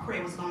up while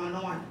prayer was going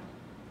on,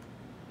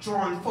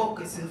 drawing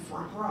focus in the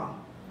front row.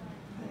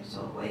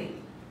 So wait.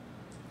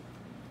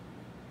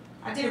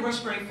 I did it real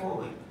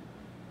straightforward.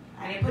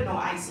 I didn't put no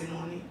icing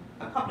on it.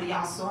 A couple of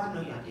y'all saw, I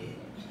know y'all did.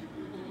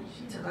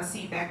 She took her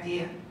seat back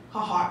there. Her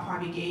heart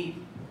probably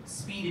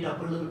speeded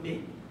up a little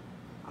bit.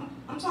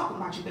 I'm talking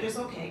about you, but it's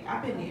okay.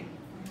 I've been there.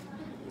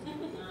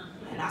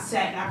 And I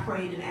sat and I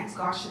prayed and asked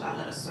God, should I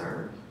let her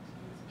serve?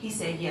 He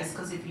said yes,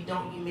 because if you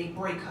don't, you may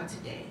break her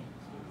today.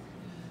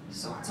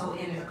 So I told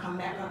Anna to come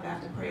back up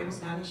after prayer was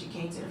done, and she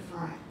came to the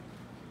front.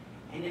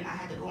 And then I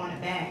had to go in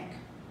the back,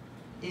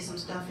 did some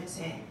stuff and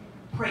said,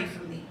 pray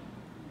for me.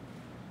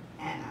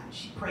 And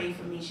she prayed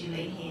for me. She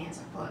laid hands.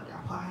 I put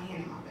her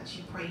hand in my belt.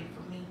 She prayed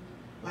for me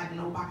like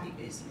nobody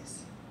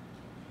business.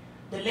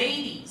 The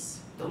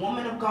ladies, the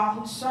woman of God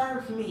who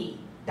served me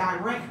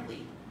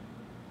directly,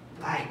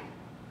 like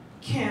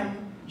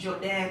Kim,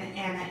 Jordan,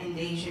 Anna, and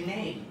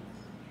Dejanay,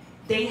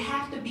 they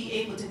have to be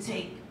able to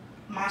take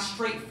my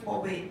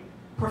straightforward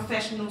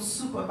professional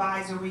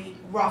supervisory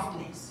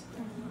roughness.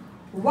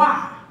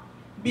 Why?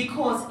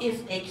 Because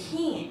if they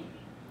can't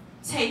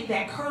take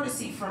that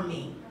courtesy from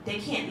me, they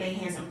can't lay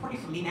hands and pray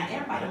for me. Now,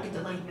 everybody don't get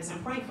to lay hands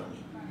and pray for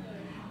me.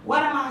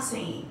 What am I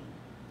saying?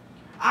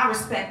 I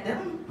respect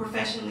them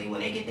professionally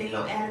when they get their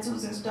little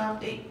attitudes and stuff.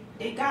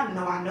 They got to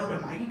know I know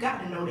them. You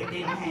got to know that they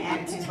don't have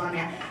attitudes right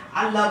now.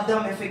 I love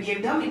them and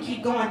forgive them and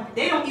keep going.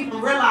 They don't even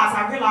realize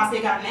I realize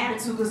they got an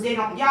attitude because they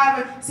don't. Y'all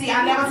ever see?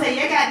 I never say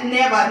you got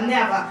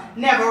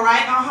never,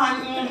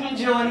 right?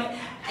 Jordan.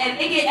 And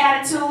they get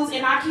attitudes,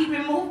 and I keep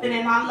it moving,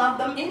 and I love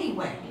them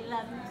anyway.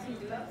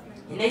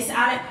 And they say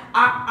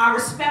I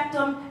respect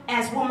them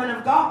as women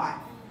of God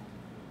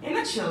and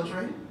the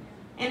children.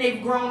 And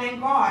they've grown in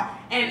God.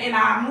 And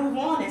I move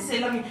on and say,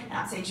 let me, and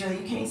I say, Joy,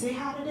 you can't say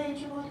hi today,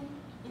 Joy.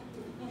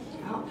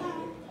 Okay.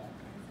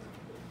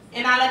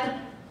 And I let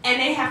them, and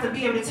they have to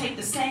be able to take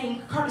the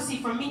same courtesy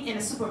from me in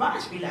the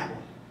supervisory level.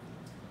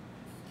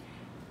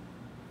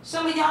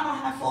 Some of y'all don't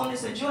have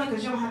fullness of joy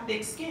because you don't have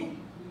thick skin.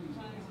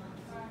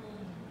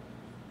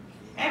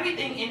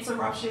 Everything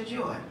interrupts your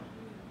joy.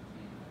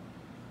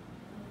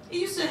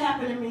 It used to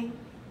happen to me.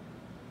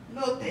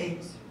 Little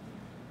things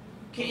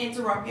can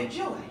interrupt your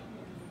joy.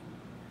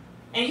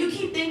 And you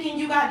keep thinking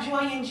you got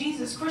joy in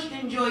Jesus,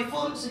 Christian joy,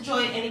 fullness of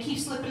joy, and it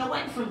keeps slipping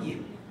away from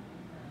you.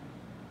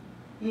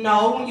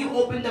 No, when you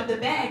opened up the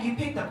bag, you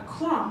picked up a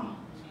crumb.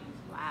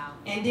 Wow.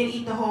 And didn't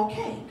eat the whole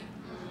cake.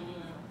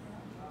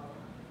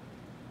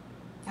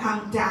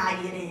 I'm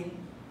dieting.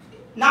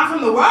 Not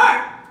from the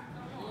word.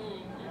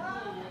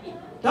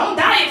 Don't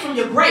diet from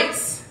your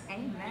grace.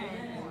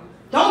 Amen.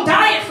 Don't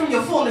diet from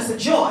your fullness of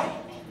joy.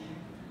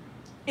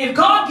 If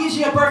God gives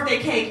you a birthday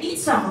cake, eat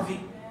some of it.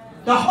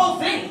 The whole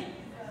thing.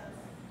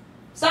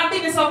 Stop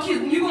thinking so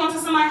cute. When you go into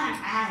somebody's house,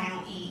 I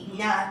don't eat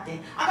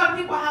nothing. I go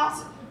to people's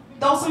house,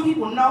 though some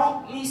people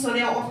know me, so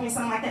they'll offer me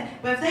something like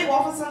that. But if they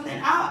offer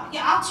something,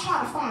 I'll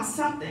try to find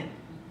something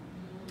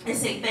and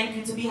say thank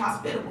you to be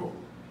hospitable.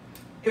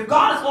 If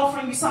God is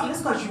offering you something,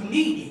 it's because you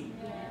need it.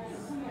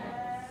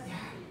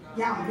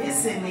 Y'all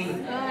missing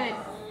me.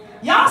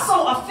 Y'all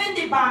so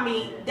offended by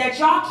me that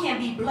y'all can't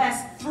be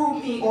blessed through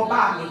me or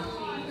by me.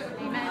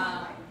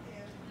 Amen.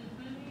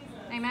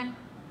 Amen.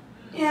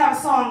 You have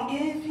a song,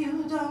 if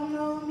you don't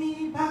know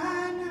me by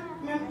now,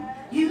 remember,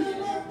 you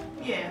know,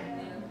 yeah.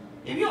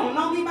 If you don't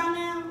know me by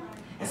now,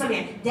 and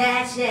somebody,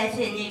 that's just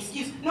an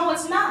excuse. No,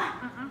 it's not.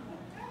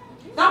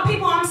 Some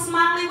people I'm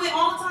smiling with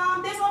all the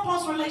time, there's no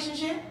close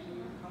relationship.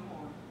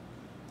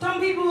 Some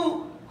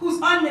people who's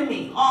under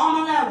me or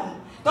on my level,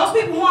 Those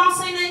people who I don't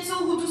say nothing to,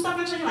 who do stuff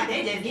in church, like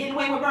they just getting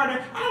away with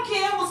murder. I don't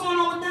care what's going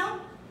on with them.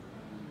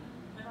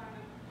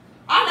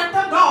 I let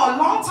them go a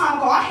long time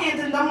ago. I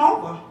handed them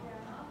over.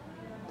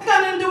 They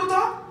got nothing to do with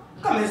them.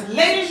 Come as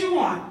late as you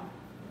want.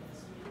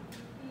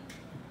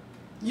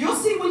 You'll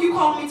see when you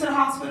call me to the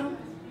hospital.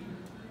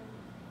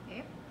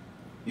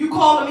 You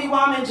calling me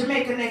while I'm in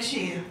Jamaica next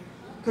year.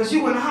 Because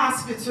you in the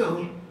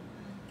hospital.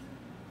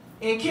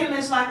 And Kim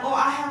is like, oh,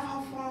 I have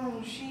her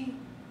phone.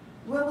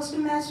 What was the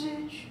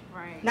message?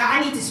 Right. Now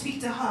I need to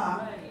speak to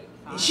her.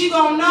 And she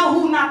gonna know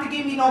who not to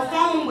give me no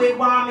phone with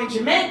while I'm in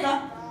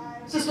Jamaica.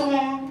 Sister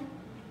Warren.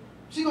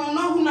 She gonna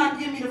know who not to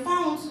give me the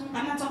phones.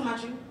 I'm not talking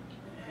about you.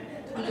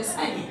 I'm just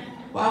saying.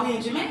 While we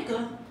in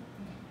Jamaica.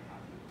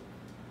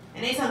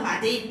 And they talking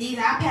about these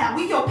our pal.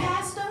 We your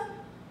pastor?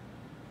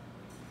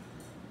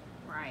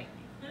 Right.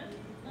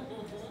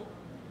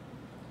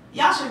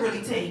 Y'all should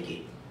really take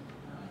it.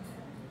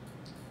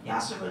 Y'all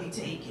should really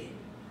take it.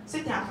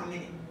 Sit down for a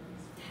minute.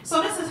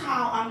 So this is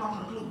how I'm going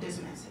to conclude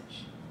this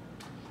message.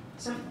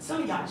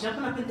 Some of y'all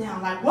jumping up and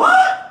down like,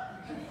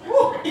 what?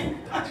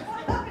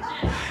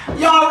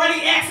 Y'all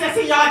already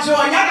accessing y'all joy.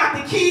 Y'all got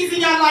the keys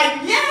and y'all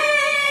like,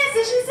 yes,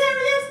 is she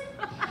serious?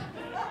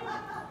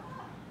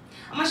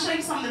 I'm going to show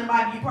you something in the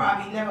Bible you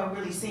probably never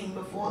really seen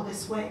before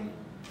this way.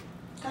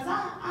 Because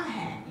I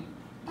hadn't.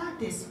 Not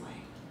this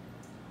way.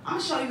 I'm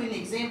going to show you an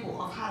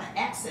example of how to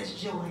access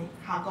joy,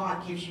 how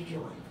God gives you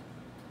joy.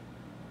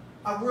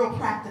 A real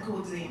practical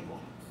example.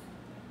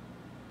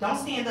 Don't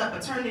stand up,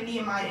 but turn to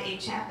Nehemiah 8th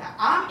chapter.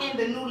 I'm in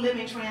the New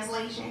Living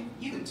Translation.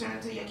 You can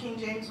turn to your King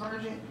James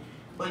Version,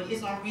 but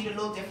it's going to read a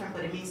little different,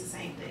 but it means the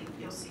same thing.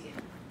 You'll see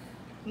it.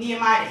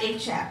 Nehemiah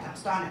 8th chapter. I'm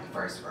starting at the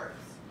first verse.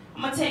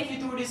 I'm going to take you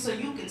through this so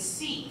you can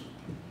see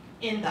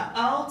in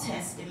the Old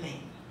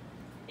Testament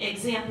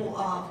example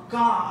of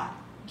God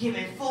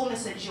giving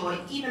fullness of joy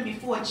even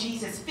before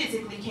Jesus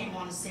physically came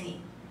on the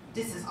scene.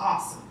 This is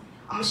awesome.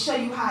 I'm going to show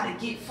you how to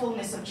get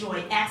fullness of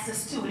joy,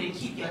 access to it, and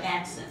keep your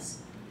access.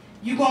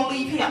 You're going to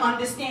leave here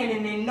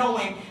understanding and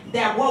knowing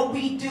that what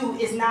we do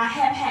is not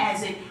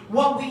haphazard.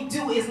 What we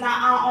do is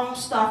not our own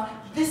stuff.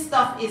 This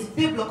stuff is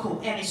biblical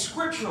and it's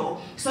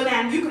scriptural. So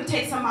now you can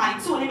take somebody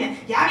to it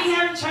and y'all be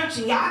having church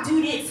and y'all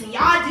do this and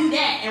y'all do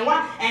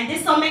that. And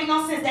this don't make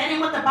no sense. That ain't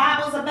what the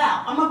Bible's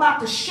about. I'm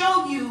about to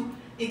show you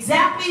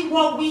exactly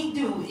what we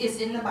do is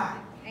in the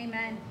Bible.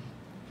 Amen.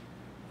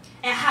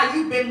 And how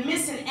you've been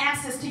missing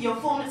access to your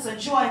fullness of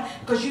joy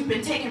because you've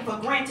been taking for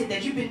granted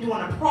that you've been doing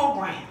a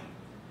program.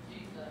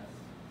 Jesus.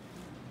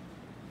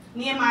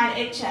 Nehemiah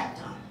 8th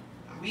chapter.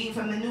 I'm reading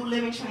from the New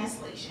Living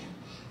Translation.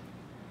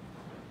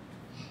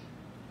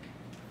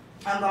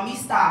 I'm going to be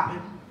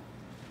stopping.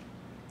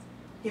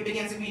 Here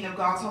begins the reading of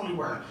God's holy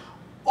word.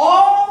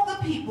 All the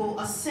people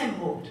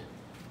assembled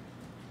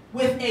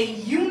with a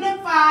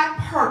unified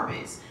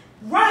purpose.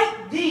 Right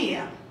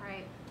there.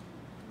 Right.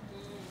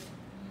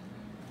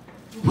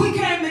 We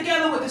came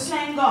together with the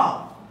same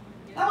goal.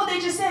 That's what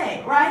they just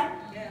said, right?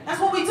 Yeah. That's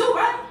what we do,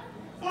 right?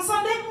 On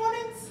Sunday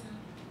mornings,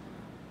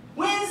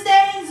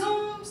 Wednesday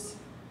Zooms.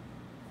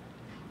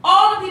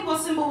 All the people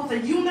assembled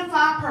with a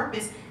unified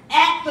purpose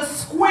at the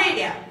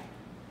square.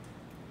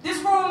 This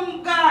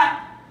room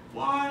got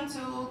 1,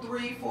 2,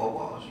 3, 4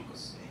 walls, you can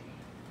see.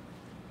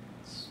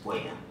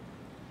 Square.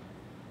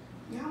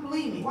 You don't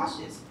believe me? Watch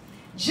this.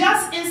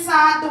 Just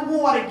inside the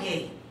water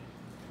gate.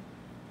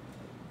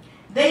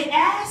 They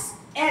asked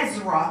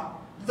Ezra,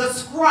 the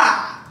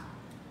scribe.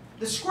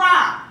 The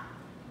scribe.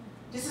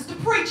 This is the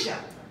preacher.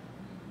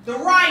 The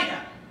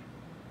writer.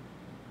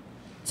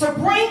 To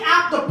bring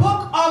out the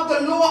book of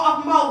the law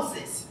of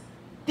Moses.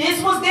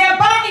 This was their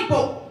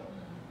Bible.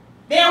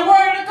 Their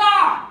word of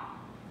God.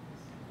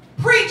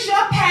 Preacher,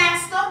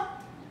 pastor,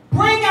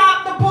 bring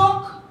out the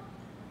book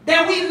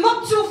that we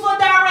look to for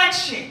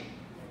direction,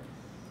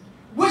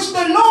 which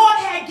the Lord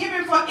had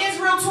given for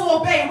Israel to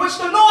obey,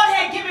 which the Lord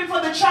had given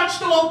for the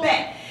church to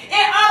obey.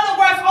 In other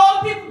words,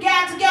 all the people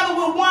gathered together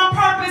with one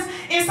purpose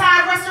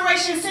inside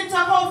Restoration Center,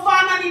 Hall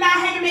 599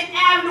 Hagerman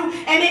Avenue,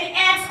 and they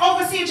asked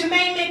Overseer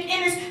Kawana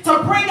McInnis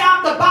to bring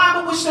out the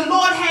Bible which the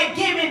Lord had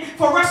given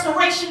for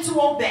restoration to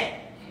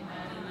obey.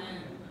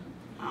 Amen.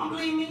 I don't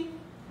believe me.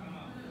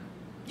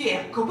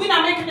 Yeah, because we're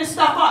not making this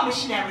stuff up,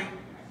 missionary.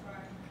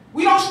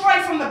 We don't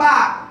stray from the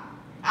Bible.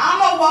 I don't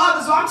know what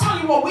others are. I'm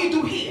telling you what we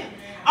do here.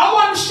 I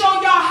want to show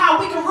y'all how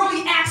we can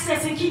really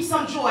access and keep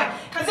some joy.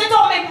 Because it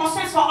don't make no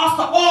sense for us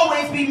to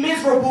always be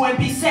miserable and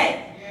be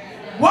sad.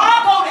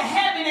 Why go to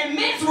heaven and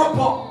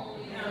miserable?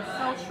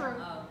 So true.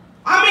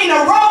 I mean,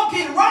 the road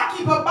get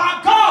rocky, but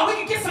by God, we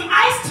can get some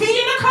iced tea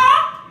in the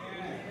car?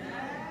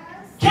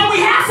 Can we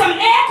have some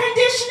air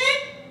conditioning?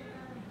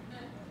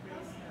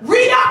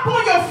 Read up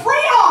on your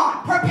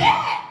Freon.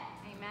 Prepare.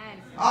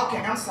 Amen. Okay,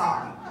 I'm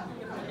sorry.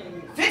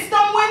 Fix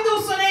them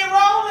windows so they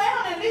roll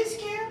down at least,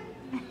 Kim.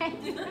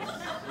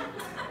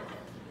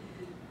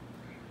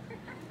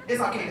 It's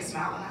okay to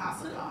smile in the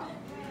house of God.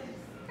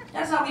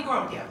 That's how we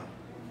grow together.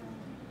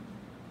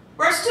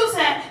 Verse 2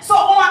 said, so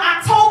on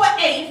October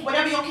 8th,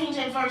 whatever your King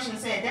James Version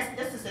said,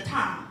 this is the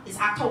time. It's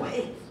October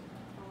 8th.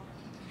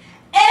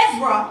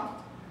 Ezra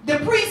The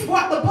priest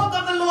brought the book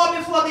of the Lord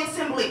before the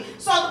assembly.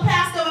 So the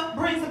pastor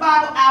brings the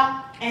Bible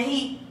out,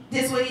 and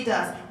this is what he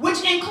does,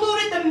 which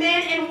included the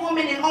men and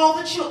women and all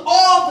the children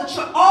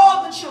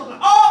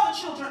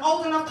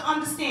old enough to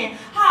understand.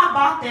 How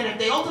about that? If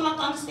they old enough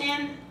to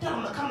understand, tell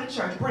them to come to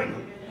church. Bring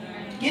them.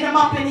 Get them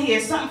up in here.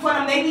 Something for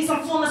them. They need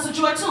some fullness of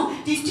joy too.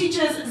 These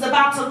teachers is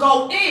about to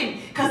go in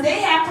because they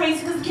have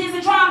crazy, because the kids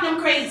are driving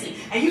them crazy.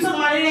 And you talking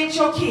about it ain't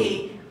your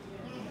kid.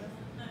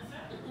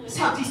 Let's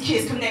help these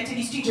kids connect to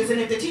these teachers.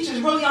 And if the teacher is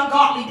really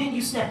ungodly, then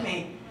you step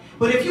in.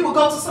 But if you would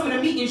go to some of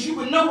the meetings, you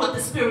would know what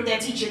the spirit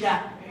that teacher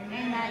got.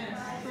 Amen.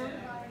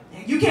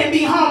 You can't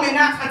be home and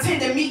not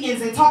attending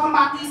meetings and talking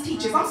about these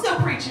teachers. I'm still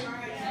preaching.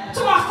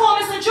 To my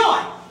fullness of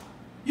joy.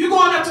 You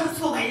going up to the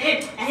school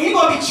and you're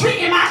going to be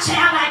treating my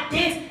child like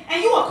this.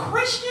 And you a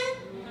Christian?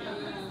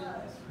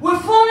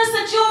 With fullness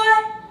of joy?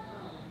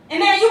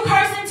 And then you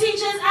cursing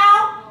teachers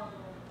out?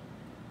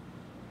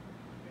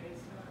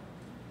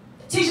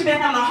 The teacher been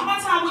having a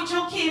hard time with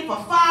your kid for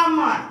 5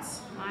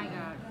 months. My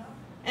God.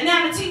 And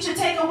now the teacher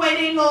take away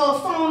their little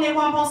phone they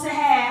weren't supposed to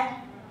have.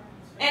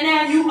 And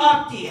now you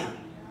up there.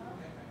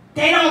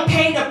 They don't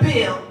pay the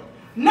bill.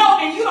 No,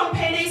 and you don't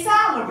pay their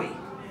salary.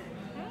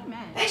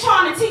 Amen. They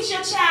trying to teach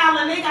your child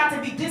and they got to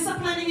be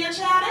disciplining your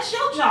child. That's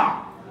your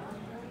job.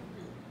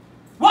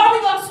 Why do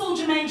we go to school,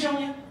 Jermaine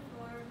Jr.?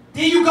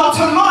 Then you go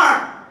to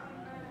learn.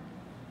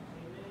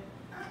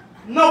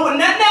 Know what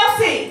nothing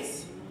else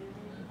is.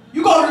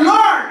 You go learn.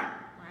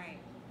 Right.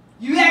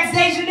 You ask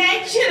Deja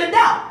name, she's an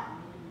adult.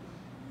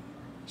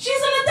 She's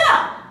an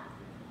adult.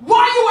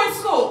 Why you in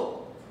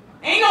school?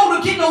 Ain't no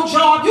to get no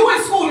job. You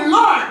in school to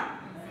learn.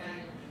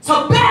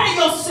 To better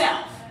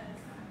yourself.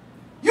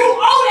 You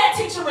owe that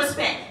teacher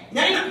respect.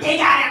 They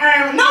gotta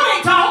earn. No,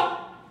 they don't.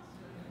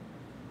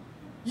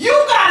 You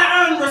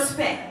gotta earn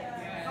respect.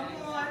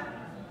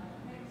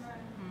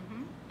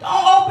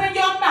 Don't open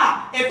your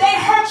mouth. If they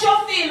hurt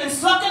your feelings,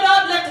 suck it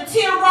up, let the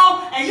tear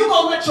roll, and you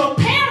gonna let your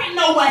parent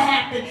know what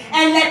happened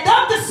and let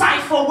them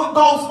decipher what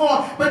goes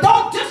on. But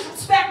don't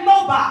disrespect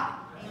nobody.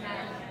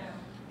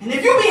 And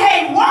if you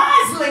behave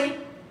wisely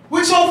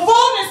with your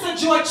fullness of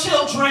joy,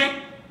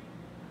 children,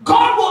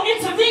 God will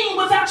intervene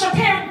without your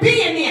parent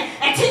being there.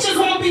 And teachers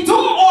won't be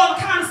doing all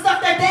the kind of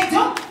stuff that they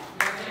do.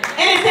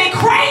 And if they're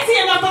crazy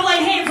enough to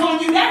lay hands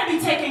on you, that'll be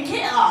taken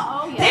care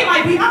of. Oh, yeah. They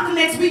might be out the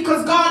next week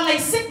because God laid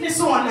sickness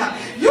on them.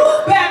 You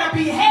better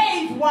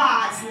behave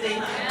wisely.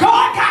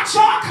 God got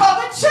y'all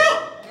covered too.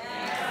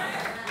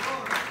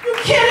 You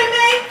kidding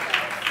me?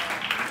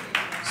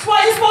 That's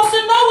why you're supposed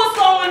to know what's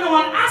going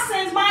on. I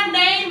send my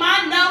name,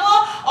 my number,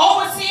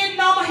 overseeing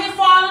number, his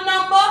father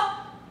number.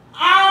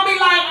 I'll be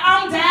like,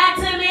 I'm Dad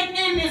to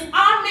McInnis.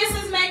 I'm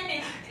Mrs.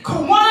 McInnis.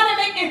 Kawana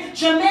McInnis.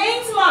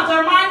 Jermaine's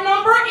mother, my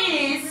number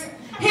is.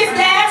 His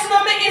dad's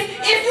number is.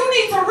 If you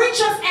need to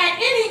reach us at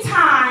any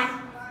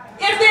time,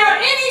 if there are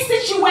any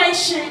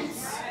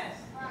situations,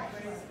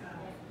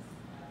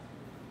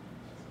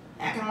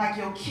 acting like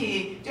your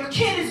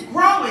kid is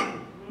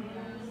growing.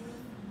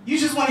 You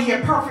just want to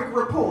hear a perfect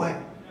report.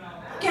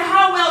 Okay,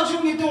 how well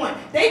Junior doing?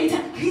 They be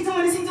he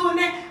doing this, he doing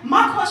that.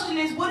 My question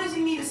is, what does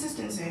he need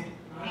assistance in?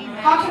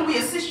 Amen. How can we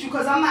assist you?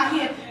 Because I'm not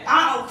here.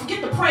 I don't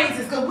forget the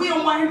praises because we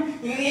don't want him.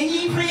 And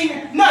you ain't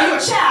praying. No, you're a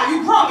child.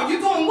 You're growing.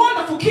 You're doing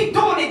wonderful. Keep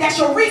doing it. That's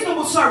your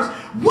reasonable service.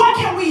 What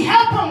can we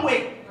help him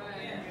with?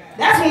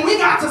 That's when we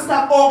got to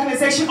stop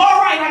organization. All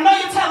right, I know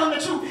you're telling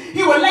the truth.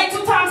 He was late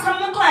 2 times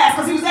coming to class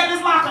because he was at his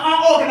locker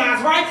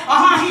unorganized, right?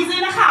 He's in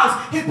the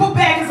house. His book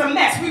bag is a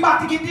mess. We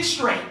about to get this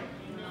straight.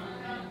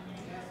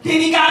 Then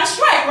he got it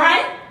straight,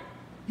 right?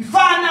 You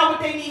find out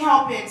what they need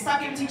help in. Stop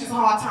giving teachers a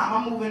hard time.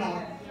 I'm moving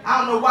on. I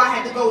don't know why I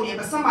had to go there,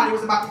 but somebody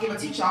was about to give a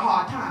teacher a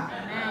hard time.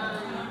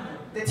 Amen.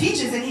 The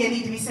teachers in here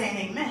need to be saying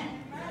amen.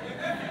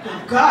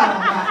 Good God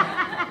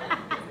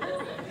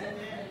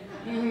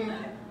Almighty.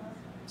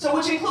 So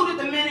which included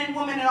the men and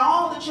women and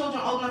all the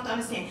children old enough to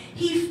understand.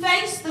 He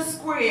faced the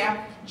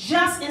square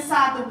just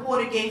inside the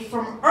water gate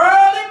from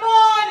early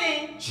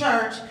morning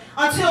church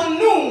until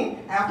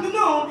noon,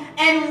 afternoon,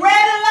 and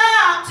read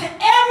aloud to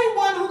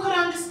everyone who could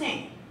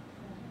understand.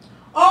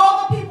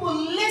 All the people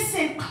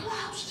listened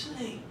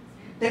closely.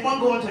 They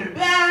weren't going to the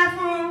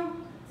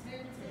bathroom.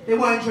 They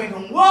weren't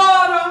drinking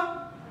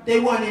water. They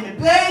weren't in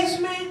the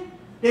basement.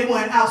 They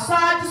weren't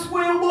outside the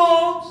square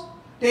walls.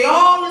 They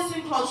all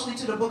listened closely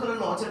to the book of the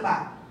Lord, to the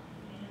Bible.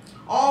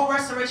 All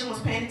restoration was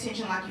paying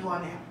attention like you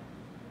are now.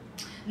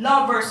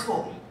 Love verse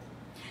 4.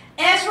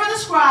 Ezra the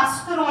scribe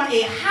stood on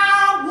a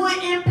high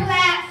wooden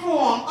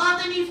platform.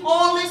 Underneath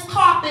all this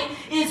carpet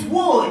is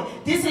wood.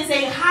 This is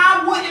a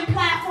high wooden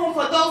platform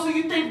for those of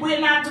you think we're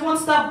not doing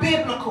stuff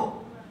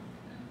biblical.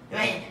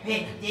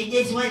 They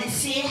just want to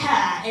sit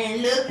high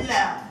and look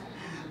low.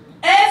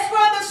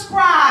 Ezra the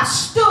scribe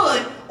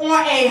stood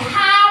on a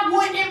high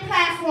wooden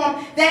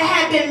platform that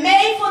had been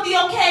made for the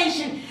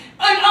occasion.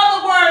 In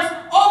other words,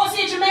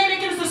 overseer Jermaine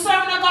McInnis, the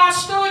servant of God,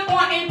 stood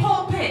on a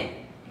pulpit.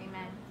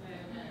 Amen.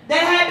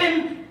 That had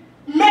been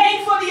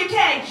made for the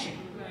occasion.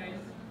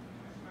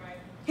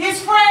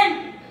 His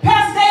friend,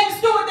 Pastor David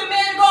Stewart, the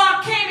man of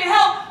God, came and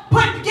helped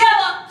put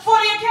together for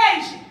the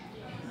occasion.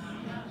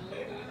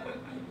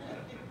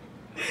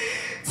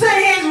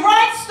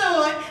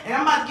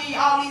 you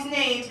all these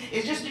names.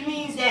 It just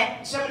means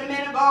that some of the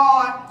men of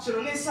God stood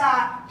on this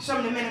side, some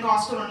of the men of God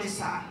stood on this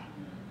side.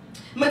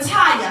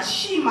 Matthiah,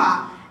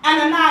 Shema,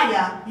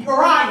 Ananiah,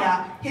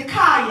 Uriah,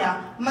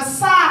 Hilkiah,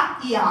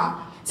 Messiah.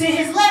 To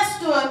his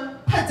left stood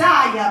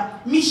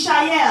Pedaiah,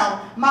 Mishael,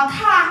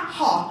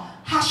 Micaiah,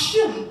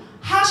 Hashum,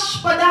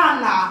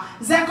 Hashbadana,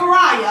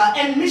 Zechariah,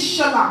 and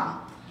Meshullam.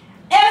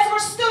 Ezra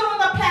stood on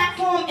the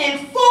platform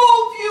in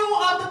full view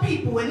of the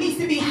people. It needs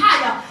to be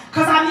higher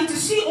because I need to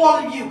see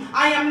all of you.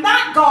 I am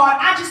not God.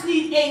 I just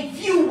need a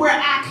view where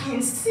I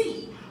can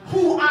see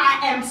who I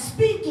am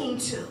speaking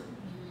to.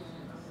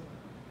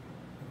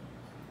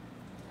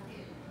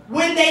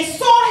 When they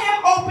saw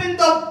him open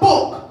the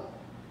book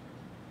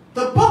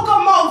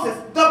of Moses,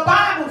 the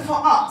Bible for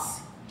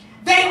us,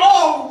 they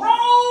all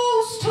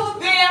rose to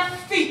their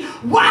feet.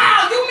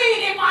 Wow, you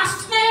mean if I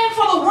stand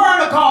for the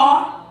word of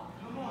God,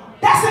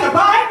 that's in the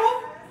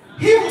Bible,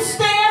 he will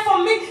stand for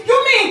me?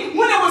 You mean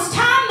when it was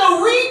time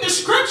to read the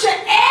scripture,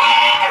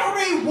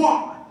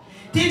 everyone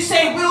didn't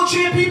say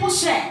wheelchair people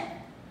sat.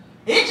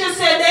 It just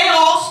said they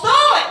all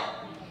stood.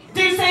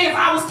 Didn't say if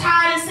I was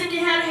tired and sick and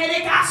had a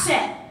headache, I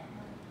sat.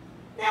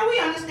 Now we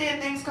understand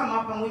things come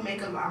up and we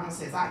make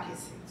allowances. I get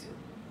sick too.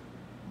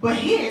 But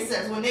here it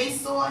says when they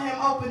saw him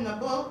open the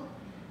book,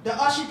 the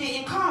usher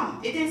didn't come.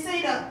 It didn't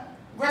say the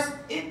rest.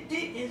 It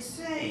didn't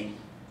say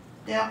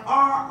the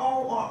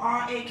R-O or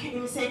R-A. Can't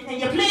even say, can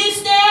you please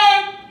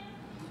stand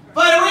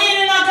for the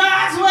reading of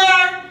God's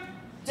word?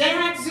 They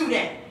didn't have to do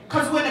that.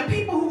 Because when the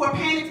people who were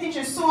paying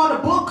attention saw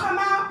the book come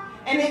out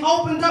and they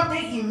opened up,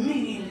 they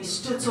immediately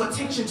stood to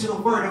attention to the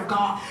word of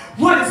God.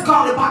 What is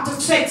God about to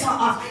say to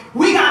us?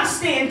 We got to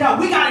stand up.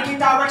 We got to get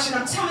direction.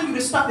 I'm telling you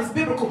this stuff is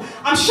biblical.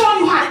 I'm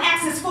showing you how to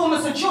access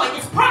fullness of joy.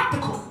 It's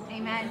practical.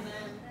 Amen.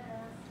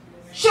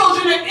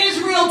 Children of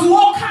Israel do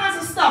all kinds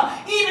of stuff,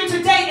 even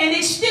today, and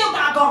they still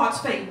got God's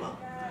favor.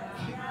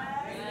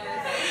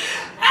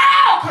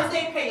 Ow! Because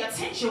they pay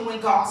attention when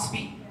God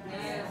speaks.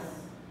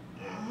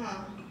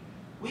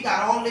 We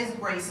got all this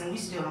grace and we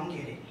still don't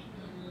get it.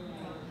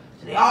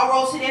 So they all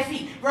rose to their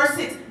feet. Verse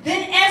 6.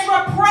 Then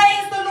Ezra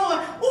praised the Lord.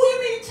 Oh, you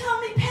mean to tell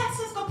me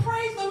pastors could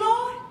praise the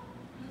Lord?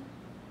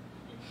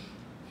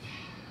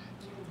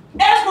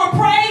 Ezra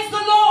praised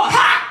the Lord.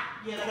 Ha!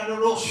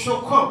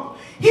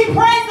 He praised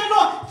the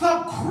Lord,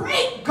 the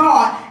great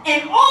God,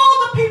 and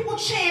all the people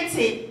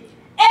chanted,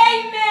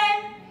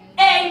 Amen,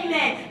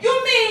 Amen.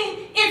 You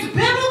mean it's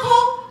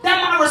biblical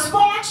that my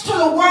response to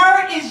the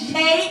word is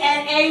yea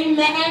and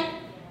amen?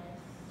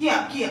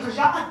 Yeah, because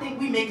y'all think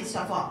we making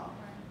stuff up.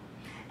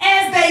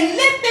 As they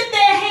lifted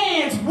their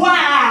hands,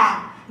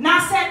 wow,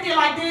 not sat there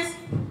like this.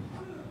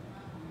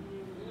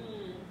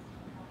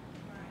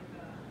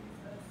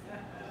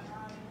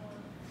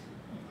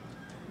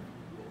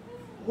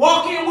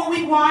 Walk in what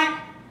we want,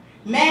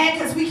 mad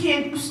because we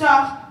can't do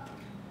stuff.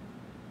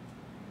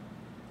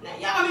 Now,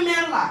 y'all be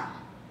mad a lot.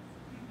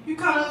 You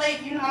coming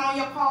late, you're not on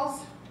your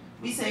post.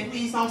 We say,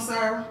 please don't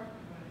serve.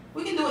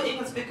 We can do it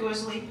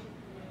inconspicuously.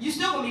 You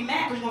still going to be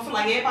mad because you're going to feel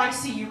like everybody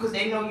see you because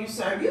they know you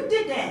serve. You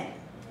did that.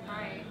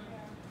 Right.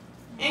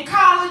 In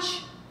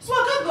college, it's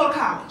what good to go to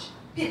college.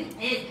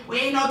 We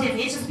ain't no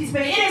different. It's just a piece of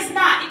paper. It is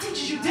not. It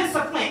teaches you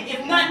discipline,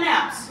 if nothing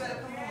else.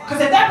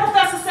 Because if that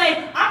professor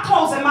say, I'm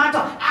closing my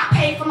door, I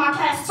paid for my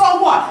class, so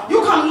what?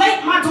 You come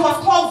late, my door's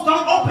closed,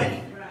 don't open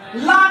it.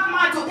 Lock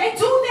my door. They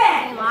do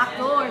that. They lock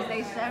doors,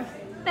 they serve.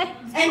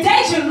 And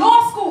Deja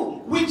Law School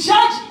with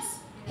judges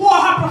who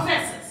are her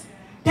professors.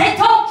 They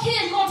don't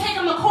care. You gonna take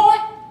them to court?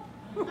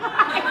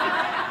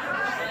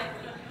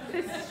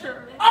 This is true.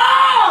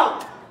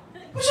 Oh!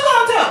 What you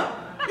gonna do?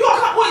 You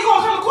gonna come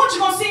to court, you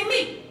gonna see me.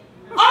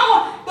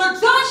 Oh, the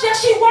judge that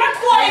she worked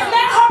for is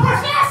not her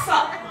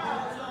professor.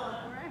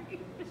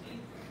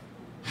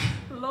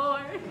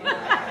 Lord.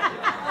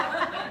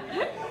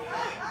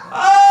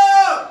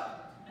 Oh!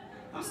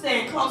 I'm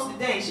staying close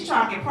today. She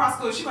trying to get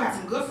prosecuted. She gonna have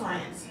some good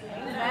friends.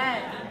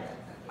 Amen.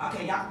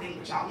 Okay, y'all think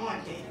what y'all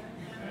want then.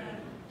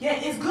 Yeah,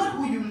 it's good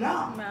who you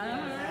know.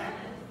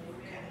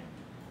 Okay.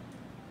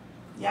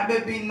 Y'all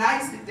better be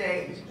nice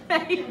today.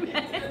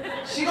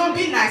 Amen. She gonna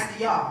be nice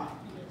to y'all.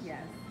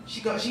 Yes.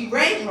 She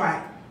raised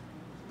right.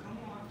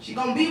 She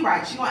gonna be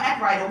right. She gonna act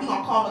right, or we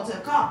gonna call her to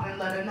the cop and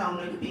let her know,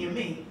 no, you being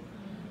mean.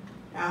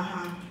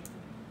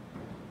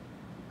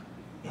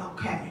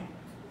 Okay.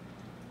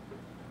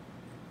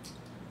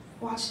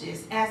 Watch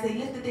this. As they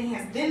lifted their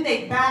hands, then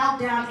they bowed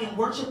down and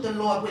worshiped the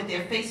Lord with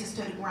their faces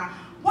to the ground.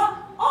 What?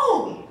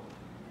 Oh,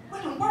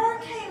 when the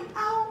word came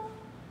out,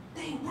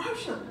 they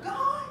worshiped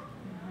God?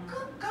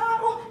 Good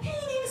God. Oh, he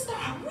didn't even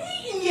start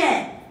reading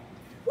yet.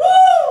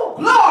 Woo!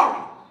 Glory.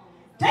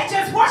 They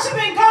just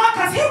worshiping God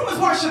because he was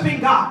worshiping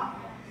God.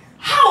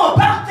 How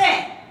about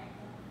that?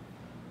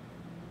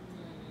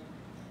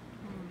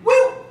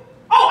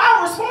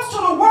 Our response to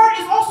the word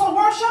is also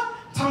worship.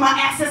 Talking about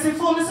access and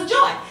fullness of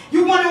joy.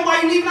 You wondering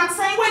why you leaving out the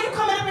same way? You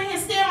coming up in here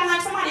staring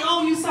like somebody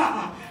owe you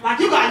something. Like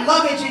you got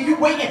luggage and you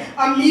waiting.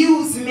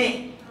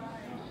 Amusement.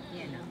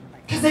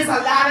 Because there's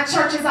a lot of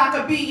churches I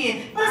could be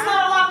in. But it's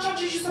not a lot of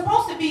churches you're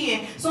supposed to be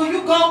in. So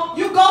you go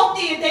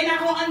there, they're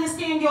not going to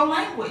understand your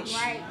language.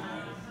 Right.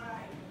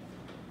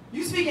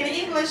 You speaking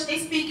English, they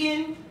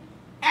speaking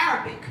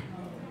Arabic.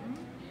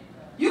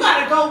 You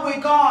got to go where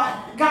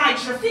God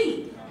guides your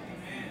feet,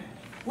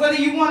 whether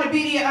you want to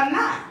be there or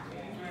not.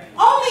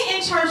 Only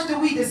in church do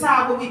we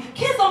decide what we.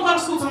 Kids don't go to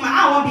school talking about,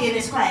 I don't want to be in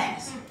this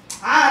class.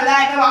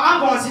 I'm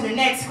going to the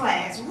next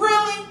class.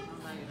 Really?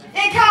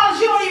 In college,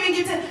 you don't even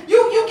get to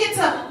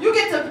you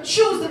get to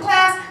choose the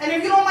class, and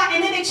if you don't like,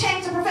 and then they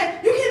change the professor.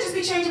 You can't just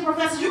be changing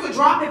professors. You could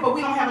drop it, but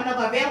we don't have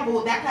another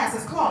available. That class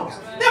is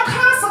closed. There are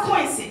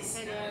consequences.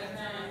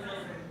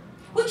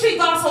 We treat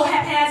God so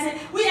haphazard.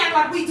 We act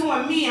like we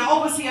doing me and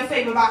overseer a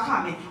favor by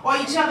coming, or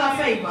each other a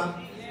favor.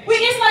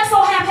 It's like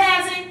so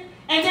haphazard.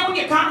 And then we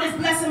get, God is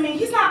blessing me.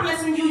 He's not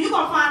blessing you. You're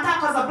going to find out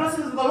because the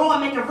blessings of the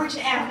Lord make it rich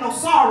and have no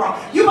sorrow.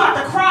 You about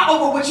to cry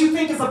over what you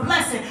think is a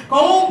blessing.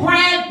 Go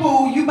brag,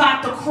 boo, you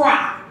about to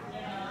cry.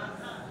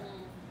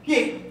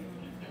 Yeah.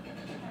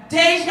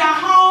 Dej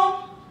got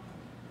home.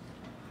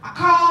 I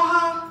called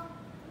her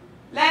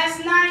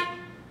last night.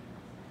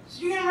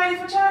 So you getting ready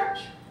for church?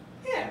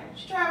 Yeah.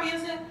 She tried me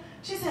yesterday.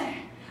 She said,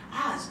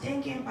 I was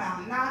thinking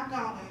about not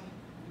going.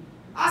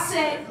 I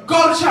said,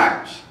 go to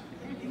church.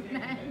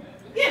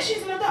 Yeah,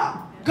 she's an adult.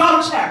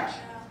 Go to church.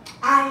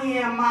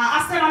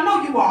 I said, I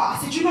know you are. I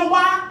said, you know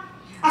why?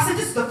 I said,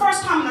 this is the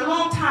first time in a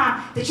long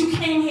time that you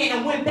came here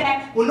and went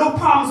back with no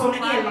problems on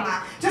the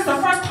airline. This is the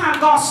first time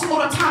God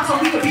slowed the time so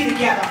we could be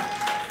together.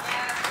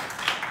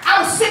 I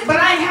was sick, but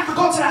I didn't have to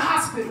go to the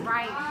hospital.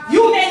 Right.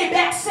 You made it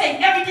back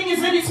safe. Everything is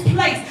in its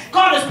place.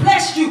 God has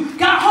blessed you.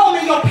 Got home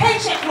and your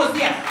paycheck was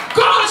there.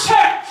 Go to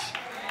church.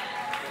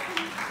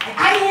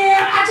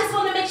 I just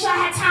want to make sure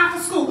I had time for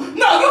school.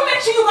 No, you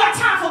make sure you got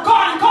time for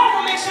God, and God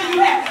will make sure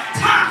you have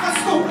time for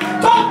school.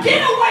 Don't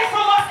get away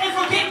from us and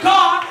forget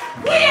God.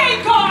 We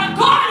ain't God.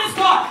 God is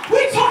God.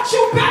 We taught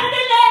you better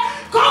than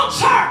that. Go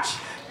church.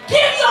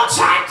 Give your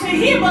tithe to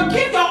Him, but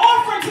give your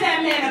offering to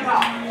that man of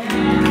God.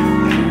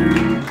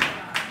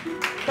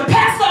 The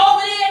pastor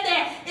over there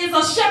that is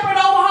a shepherd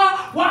over her,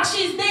 while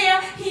she's there,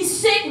 he's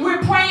sick.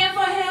 We're praying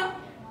for him.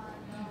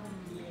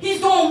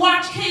 He's doing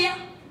watch care.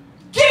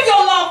 Give your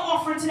love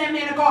offering to that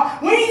man of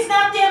God. When he's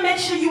not there, make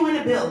sure you're in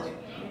the building.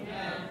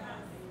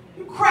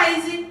 You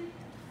crazy?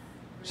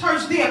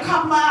 Church there a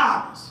couple of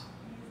hours.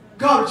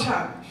 Go to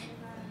church.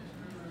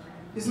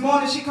 This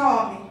morning she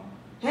called me.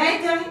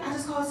 Hey, Daddy. I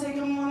just called to say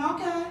good morning.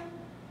 Okay.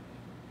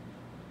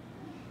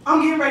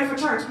 I'm getting ready for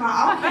church,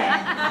 Ma. Okay.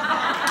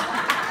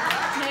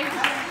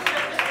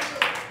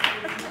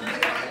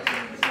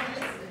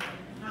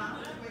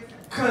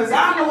 Because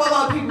I don't know what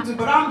other people do,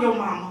 but I'm your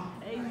mama.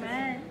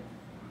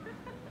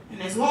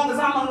 And as long as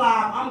I'm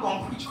alive, I'm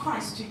going to preach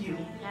Christ to you.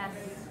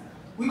 Yes.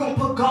 We're going to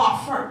put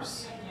God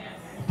first.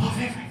 Above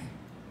everything.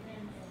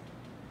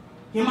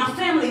 Yeah, my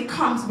family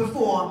comes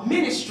before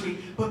ministry,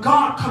 but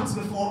God comes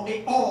before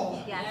it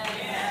all.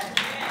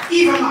 Yes.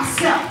 Even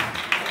myself.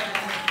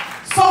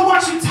 So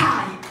what, you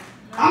tired?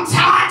 I'm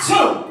tired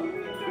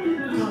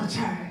too. Go to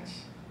church.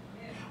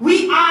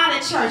 We are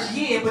the church,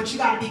 yeah, but you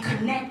got to be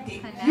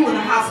connected. You in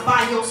the house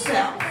by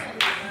yourself.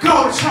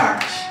 Go to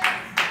church.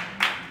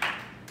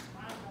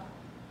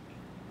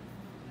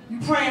 You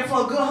praying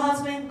for a good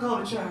husband?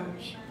 Go to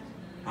church.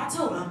 I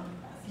told her,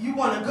 you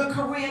want a good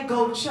career?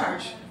 Go to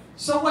church.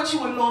 So what,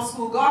 you in law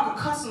school? God could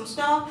cut some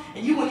stuff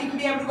and you wouldn't even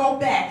be able to go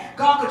back.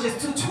 God could just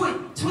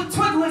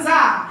twinkle his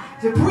eye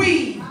to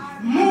breathe,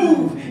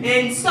 move,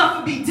 and stuff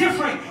would be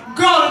different.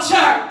 Go to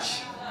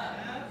church.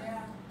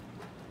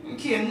 You don't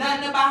care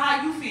nothing about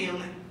how you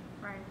feeling.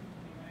 Right.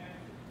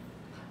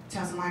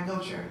 Tell somebody, go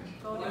to church.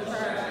 Go to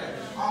church.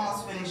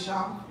 Almost finished,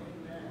 y'all.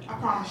 I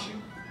promise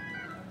you.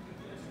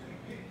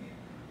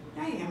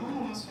 Damn, I'm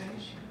almost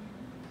finished.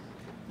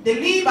 The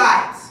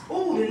Levites.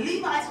 Oh, the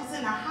Levites was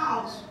in the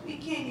house. We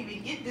can't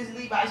even get this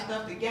Levite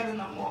stuff together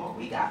no more.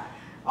 We got,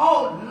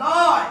 oh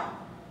Lord.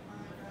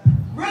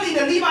 Really,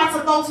 the Levites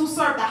are those who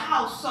serve the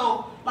house.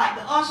 So, like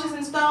the ushers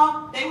and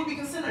stuff, they would be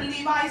considered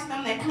Levites,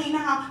 them that clean the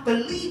house. The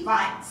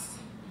Levites,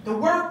 the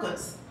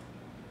workers,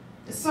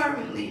 the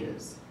servant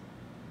leaders.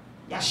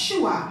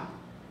 Yeshua,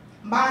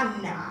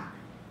 Manna,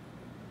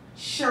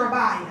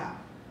 Sherebiah,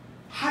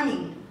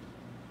 Hamid,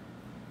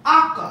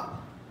 Akab,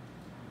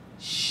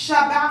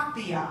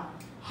 Shabbathia,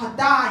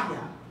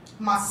 Hadiah,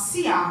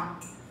 Masiah,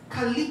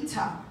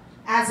 Kalita,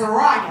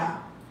 Azariah,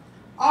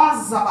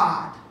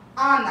 Azabad,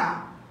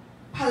 Anna,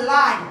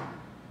 Peliah.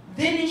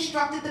 Then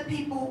instructed the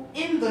people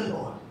in the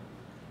Lord,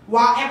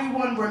 while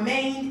everyone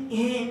remained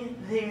in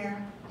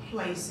their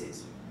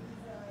places.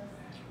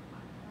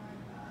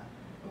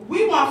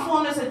 We want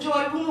fullness of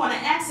joy. We want to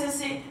access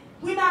it.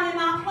 We're not in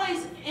our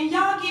place. And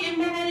y'all getting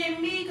mad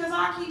at me because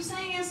I keep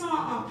saying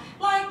something.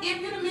 Like, if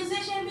you're the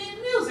musician, be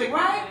the music,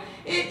 right?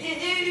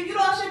 If you're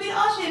the usher, be the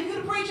usher. If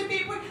you're the preacher, be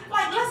the preacher.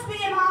 Like, let's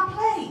be in our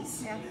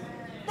place. Yeah.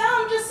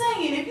 Now, I'm just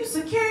saying, if you're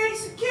security,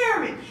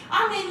 security.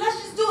 I mean,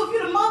 let's just do it. If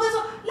you're the mothers,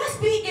 let's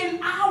be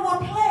in our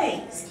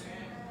place.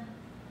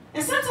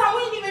 And sometimes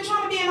we ain't even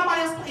trying to be in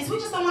nobody else's place. We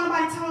just don't want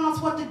nobody telling us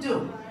what to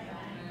do.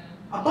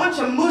 A bunch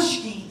of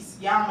mushkies.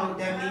 Y'all know what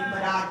that means,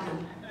 but I do.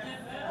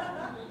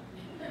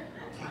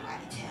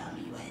 Nobody tell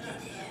me what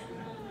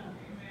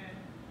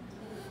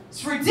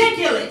It's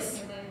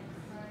ridiculous.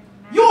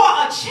 You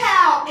are a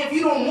child if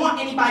you don't want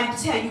anybody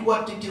to tell you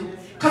what to do.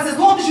 Because as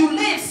long as you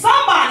live,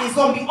 somebody's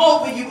going to be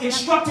over you,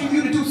 instructing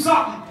you to do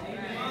something.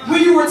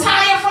 When you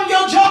retire from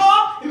your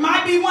job, it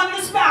might be one of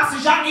the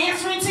spouses. Y'all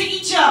answering to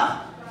each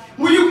other.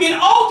 When you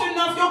get old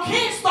enough, your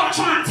kids start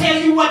trying to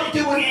tell you what to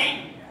do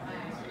again.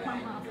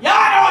 Y'all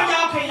know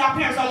y'all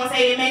parents don't want to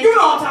say amen. You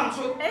know what I'm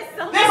telling the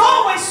truth. There's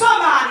always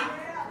somebody.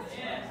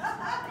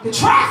 The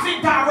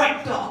traffic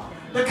director,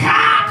 the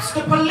cops,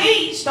 the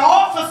police, the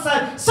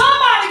officer.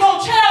 Somebody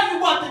gonna tell you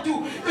what to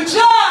do. The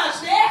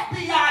judge, the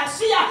FBI, the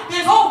CIA.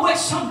 There's always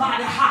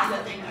somebody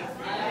higher than you.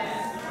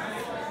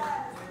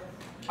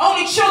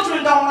 Only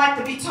children don't like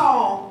to be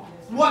told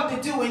what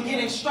to do and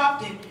get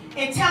instructed.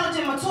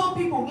 Intelligent, mature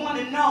people want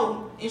to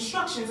know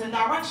instructions and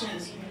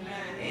directions.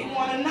 They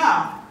want to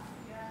know.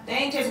 They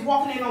ain't just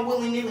walking in on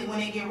willy-nilly when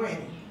they get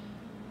ready.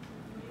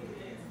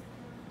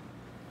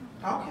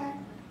 Okay.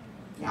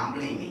 Y'all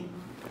believe me.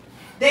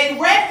 They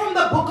read from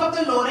the book of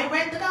the Lord. They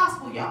read the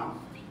gospel, y'all.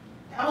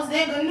 That was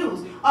their good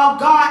news of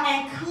God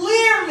and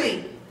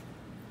clearly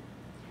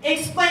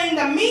explained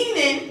the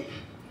meaning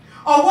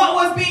of what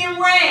was being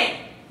read.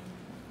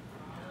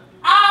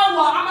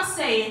 I'm going to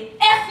say it,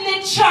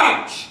 ethnic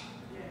church.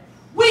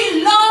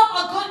 We love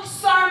a good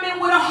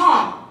sermon with a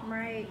hum.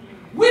 Right.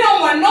 We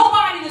don't want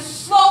nobody to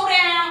slow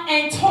down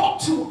and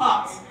talk to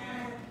us.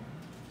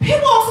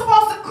 People are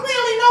supposed to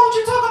clearly know what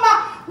you're talking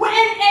about.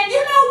 And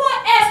you know what?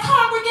 As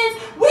congregants,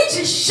 we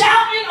just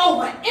shouting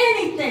over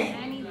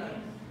anything.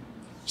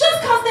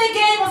 Just because they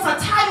gave us a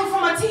title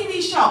from a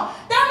TV show.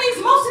 That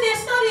means most of their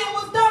studying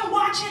was done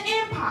watching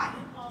Empire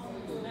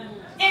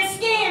and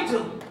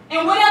Scandal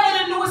and whatever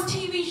the newest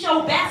TV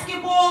show,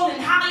 basketball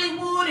and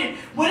Hollywood and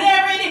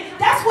whatever it is.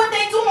 That's what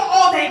they doing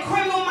all day,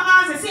 Criminal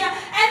Minds and see. And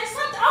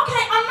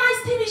okay, a nice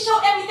TV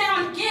show every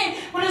now and again,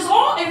 but if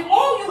all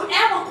you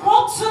ever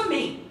quote to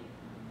me,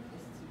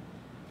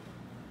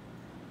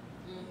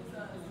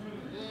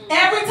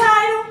 every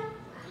title,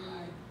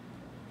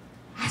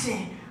 I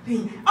said,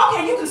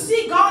 okay, you can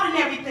see God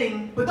in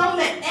everything, but don't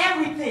let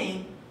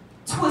everything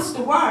twist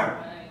the word.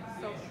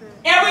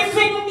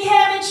 Everything we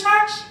have in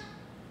church,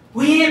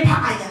 we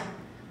Empire,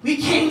 we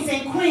kings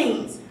and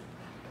queens.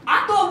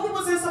 I thought we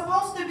wasn't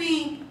supposed to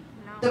be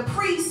the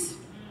priest,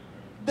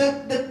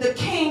 the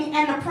king,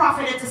 and the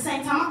prophet at the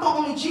same time. I thought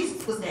only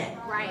Jesus was that.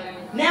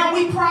 Right. Now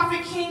we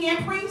prophet, king,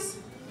 and priest.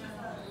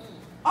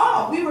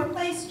 Oh, we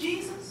replaced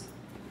Jesus.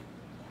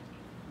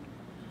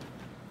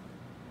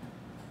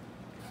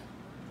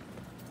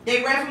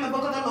 They read from the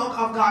book of the law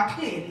of God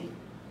clearly.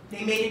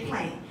 They made it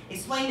plain.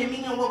 Explained the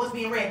meaning of what was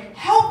being read.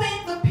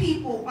 Helping the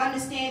people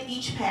understand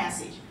each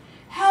passage.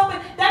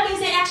 That means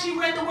they actually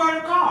read the word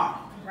of God.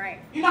 Right.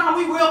 You know how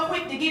we real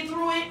quick to get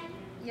through it?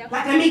 Yep.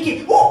 Like, let me get,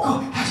 and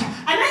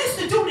I used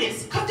to do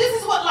this, because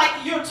this is what,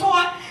 like, you're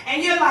taught,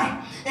 and you're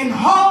like, and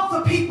all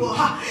the people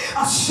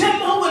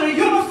assemble with a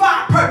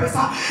unified purpose.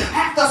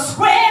 At the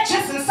square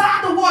just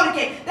inside the water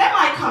gate. That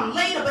might come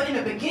later, but in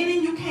the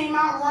beginning you came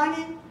out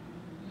running.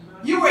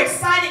 You were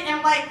excited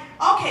and like,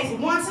 okay, so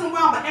once in a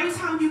while, but every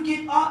time you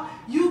get up,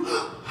 you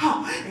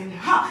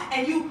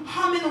and you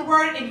humming the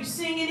word and you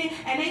singing it,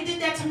 and they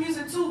did that to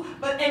music too.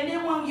 And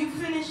then when you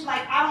finish,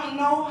 like, I don't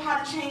know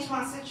how to change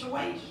my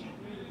situation.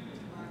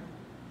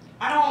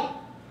 I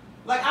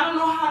don't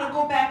know how to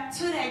go back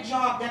to that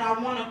job that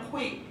I want to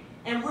quit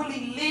and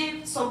really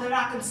live so that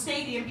I can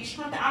stay there and be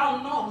strengthened. I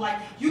don't know. Like,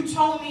 you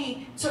told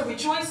me to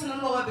rejoice in the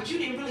Lord, but you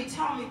didn't really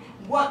tell me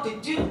what to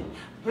do.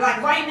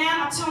 Like right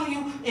now, I'm telling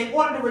you, in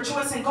order to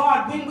rejoice in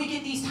God, when we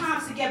get these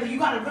times together, you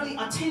got to really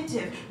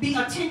be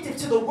attentive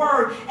to the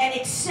word and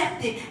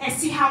accept it and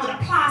see how it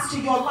applies to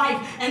your life.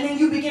 And then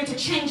you begin to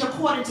change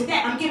according to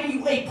that. I'm giving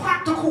you a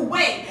practical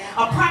way.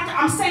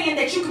 I'm saying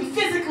that you can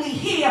physically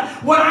hear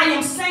what I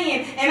am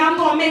saying, and I'm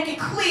going to make it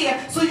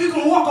clear so you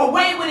can walk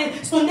away with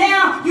it. So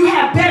now you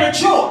have better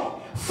joy.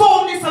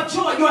 Fullness of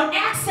joy. You're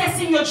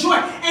accessing your joy,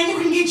 and you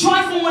can get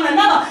joy from one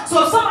another.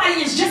 So if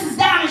somebody is just as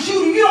down as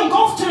you don't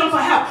go to them for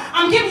help.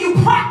 I'm giving you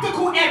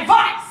practical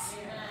advice.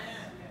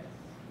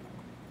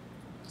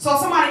 So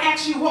if somebody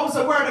asks you what was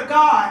the word of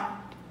God,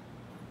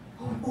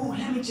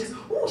 let me just,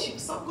 she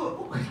was so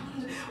good.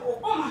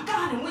 Oh my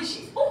God, and when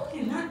she, what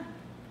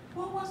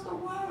was the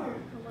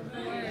word?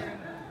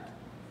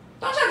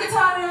 Don't y'all get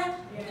tired of that?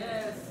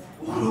 Yes.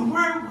 The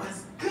word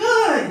was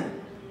good.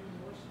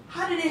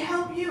 How did it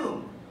help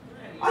you?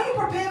 Are you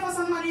prepared for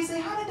somebody to say,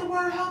 how did the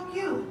word help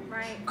you?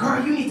 Right.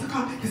 Girl, you need to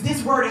come because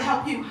this word will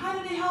help you. How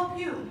did it help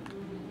you?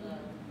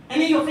 And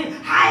then you'll think,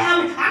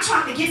 I'm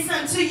trying to get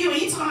something to you, and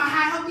you talking about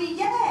how it helped me?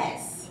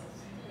 Yes.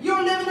 You're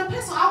a living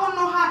epistle. I want to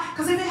know how,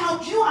 because if it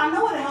helped you, I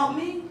know it'll help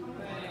me.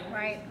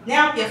 Right.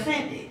 Now we're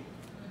offended.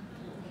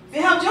 If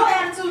it helped your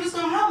attitude, it's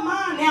going to help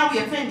mine. Now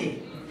we're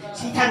offended.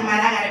 She talking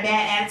about I got a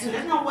bad attitude.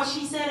 That's not what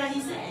she said or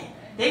he said.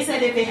 They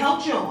said if it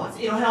helped yours,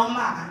 it'll help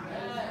mine.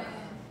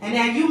 And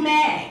now you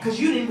mad because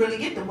you didn't really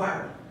get the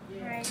word.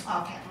 Right.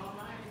 Okay.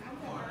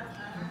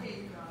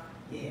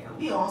 Yeah,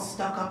 we all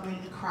stuck up in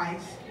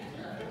Christ,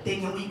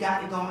 thinking we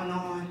got it going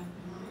on.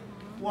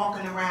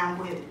 walking around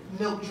with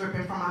milk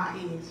dripping from our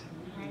ears,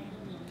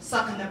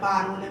 sucking the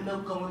bottle and the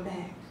milk going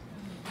back.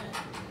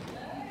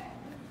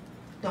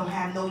 Don't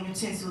have no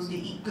utensils to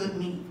eat good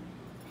meat.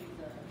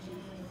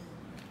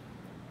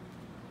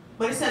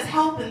 But it says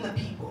helping the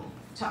people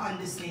to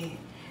understand.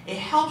 It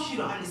helps you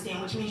to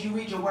understand, which means you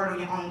read your word on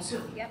your own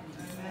too. Yep.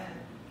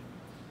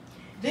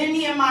 Then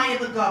Nehemiah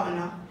the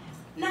governor.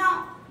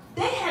 Now,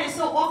 they had it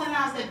so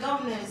organized that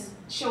governors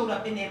showed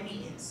up in their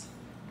meetings.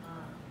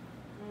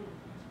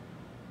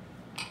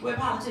 Where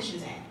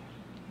politicians at?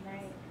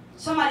 Right.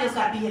 Somebody else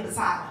got to be here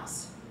beside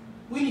us.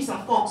 We need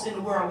some folks in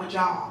the world with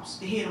jobs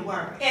to hear the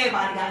word.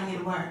 Everybody got to hear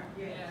the word.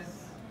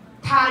 Yes.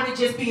 Tired of it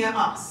just being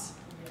us.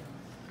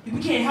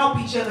 We can't help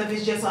each other if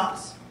it's just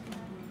us.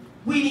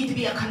 We need to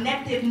be a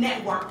connective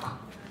network.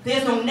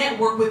 There's no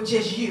network with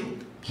just you.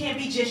 Can't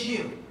be just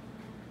you.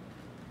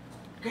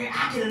 Okay,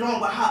 I get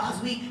along with her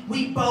because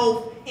we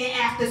both in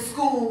after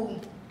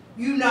school,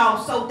 you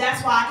know, so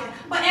that's why I can.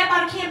 But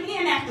everybody can't be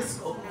in after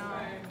school.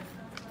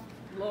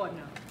 No. Lord,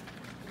 no.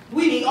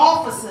 We need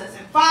officers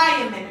and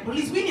firemen and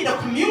police. We need a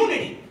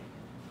community.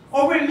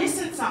 Or we're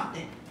missing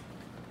something.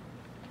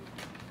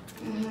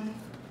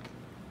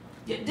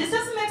 This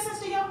doesn't make sense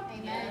to you?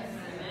 Amen.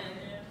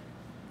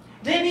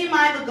 Then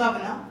Nehemiah the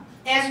governor,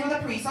 Ezra the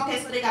priest.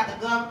 Okay, so they got the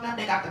governor,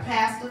 they got the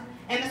pastor,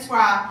 and the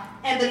scribe,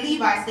 and the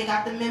Levites. They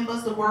got the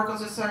members, the workers,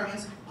 the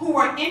servants, who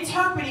were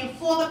interpreting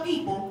for the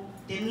people.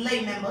 Didn't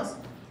lay members.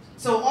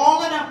 So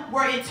all of them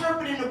were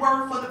interpreting the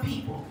word for the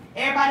people.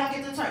 Everybody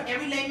don't get to turn.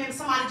 Every lay member,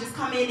 somebody just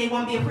come in, they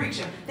want to be a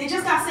preacher. They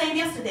just got saved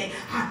yesterday.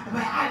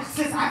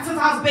 Since I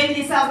was a baby,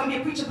 they said I was going to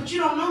be a preacher, but you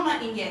don't know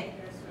nothing yet.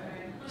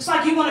 It's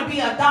like you want to be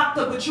a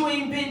doctor, but you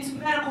ain't been to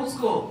medical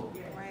school.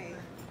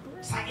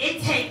 It's like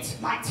it takes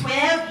like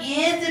 12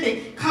 years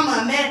to come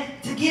on, man,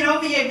 to get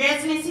over your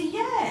residency.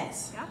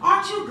 Yes.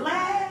 Aren't you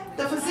glad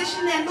the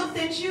physician that looked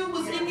at you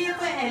was in there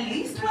for at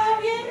least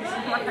 12 years?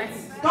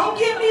 Don't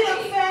give me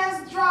the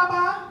fast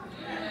drive-by.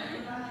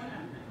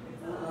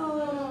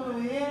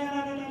 Oh,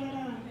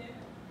 yeah.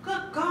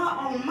 Good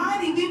God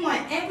Almighty, we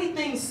want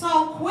everything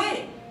so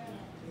quick.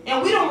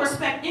 And we don't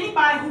respect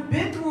anybody who's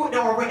been through it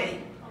already.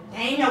 They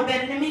ain't no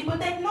better than me, but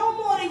they know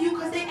more than you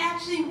because they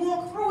actually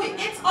walk through it.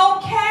 It's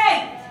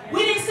okay.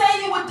 We didn't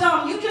say you were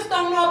dumb. You just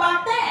don't know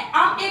about that.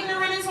 I'm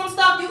ignorant in some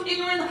stuff. You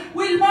ignorant.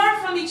 We learn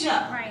from each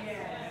other. Right.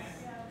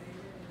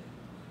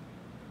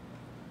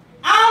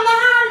 I don't know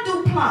how to do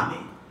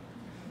plumbing.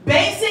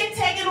 Basic,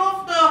 taking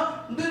off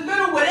the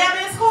little whatever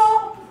it's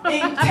called,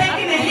 and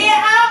taking the hair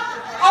out.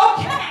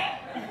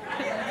 Okay.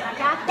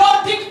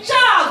 Go dig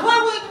Charles.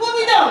 What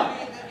we doing?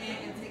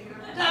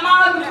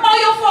 Call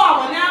your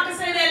father. Now I can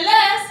say that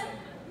less.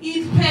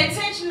 You pay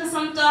attention to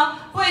some stuff,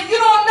 but you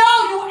don't know.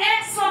 You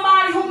ask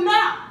somebody who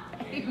knows.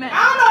 Amen.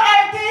 I don't know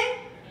everything.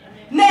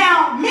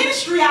 Now,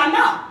 ministry I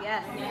know.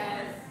 Yes.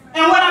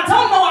 And what I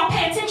don't know, I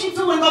pay attention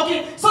to and go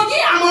get. So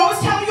yeah, I'm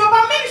always telling you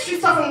about ministry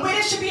stuff and where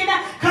it should be in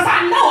that. Because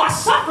I know I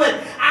suffered.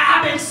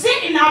 I've been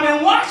sitting, I've been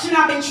watching,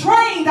 I've been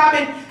trained, I've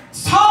been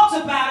talked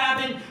about,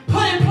 I've been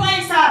put in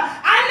place.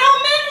 I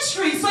know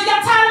ministry. So y'all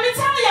tired of me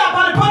telling y'all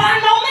about it, but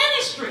I know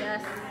ministry.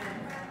 Yes.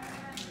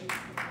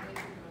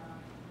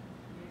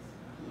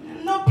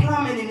 No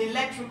plumbing and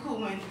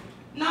electrical and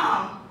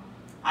no.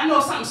 I know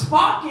something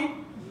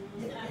sparking.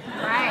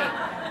 Right.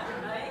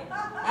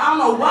 I don't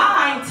know why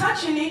I ain't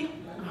touching it.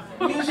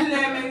 Usually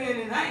they're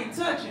making it, I ain't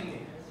touching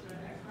it.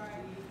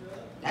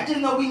 I just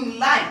know we need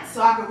light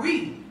so I can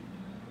read.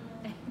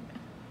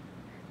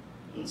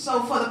 And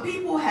so for the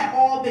people who had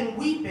all been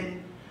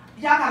weeping,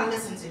 y'all gotta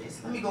listen to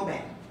this. Let me go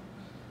back.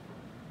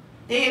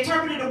 They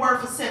interpreted the word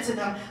for said to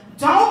them,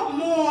 don't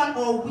mourn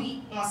or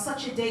weep on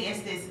such a day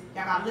as this.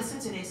 Y'all gotta listen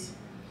to this.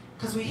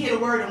 Because we hear the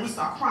word and we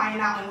start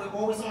crying out and we're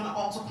always on the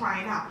altar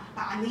crying out.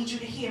 But I need you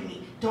to hear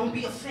me. Don't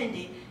be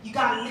offended. You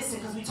got to listen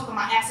because we're talking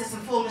about access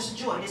and fullness of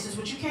joy. This is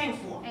what you came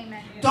for.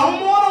 Amen. Don't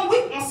mourn or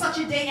weep on such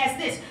a day as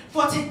this.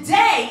 For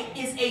today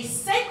is a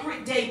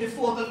sacred day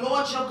before the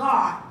Lord your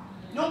God.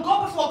 Don't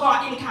go before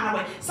God any kind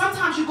of way.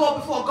 Sometimes you go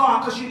before God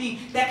because you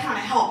need that kind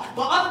of help.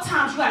 But other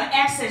times you got to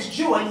access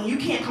joy and you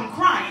can't come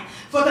crying.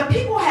 For the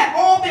people had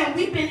all been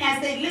weeping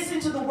as they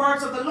listened to the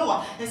words of the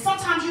Lord. And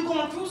sometimes you're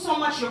going through so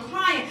much you're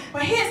crying.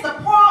 But here's the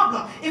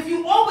problem. If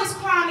you always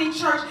crying in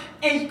church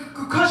and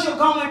because you're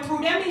going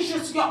through, that means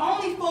you're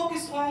only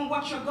focused on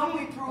what you're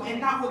going through and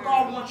not what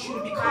God wants you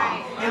to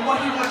become and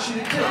what he wants you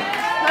to do.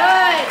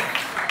 Good.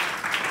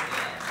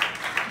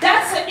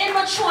 That's an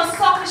immature,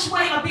 selfish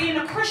way of being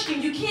a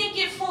Christian. You can't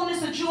get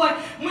fullness of joy.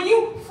 When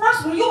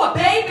you're a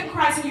babe in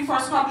Christ and you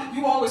first come,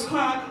 you always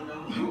crying,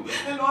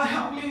 and Lord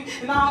help me,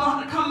 and I don't know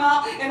how to come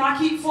out, and I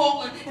keep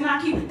falling,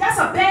 and that's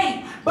a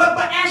babe. But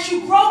as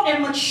you grow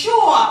and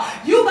mature,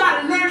 you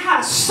got to learn how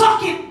to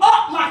suck it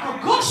up like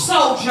a good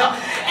soldier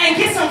and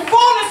get some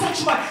fullness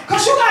of joy,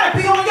 because you got to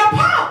be on your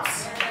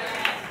posts.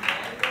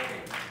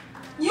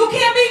 You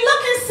can't be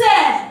looking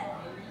sad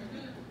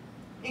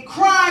and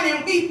crying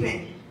and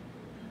weeping.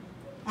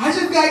 I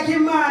just got to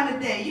get mine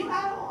today. You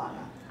out of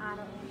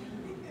order.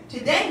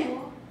 Today you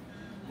are.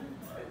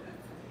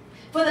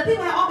 For the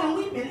people have all been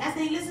weeping as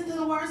they listen to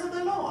the words of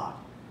the Lord.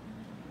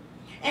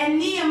 And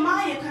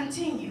Nehemiah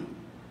continued.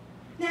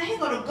 Now here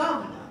go the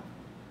governor.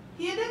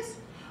 Hear this?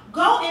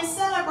 Go and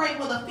celebrate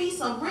with a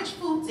feast of rich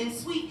foods and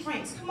sweet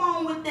drinks. Come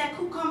on with that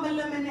cucumber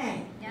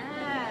lemonade.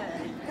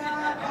 Yeah.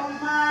 God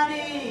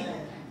almighty.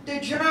 The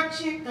jerk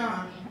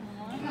chicken.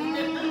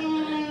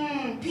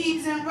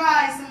 Peas and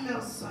rice and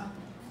milk.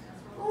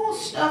 Ooh,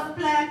 stuffed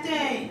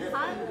plantain.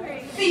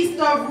 Hungry. Feast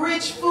of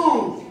rich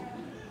food.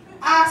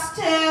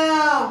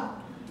 Oxtail.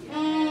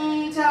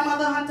 Tell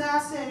Mother Hunter I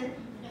said it.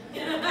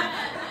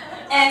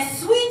 And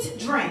sweet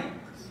drinks.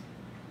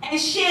 And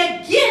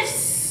share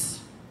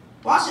gifts.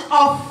 Watch it.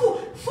 Oh,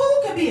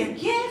 food can be a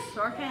gift.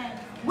 Sure can.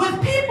 With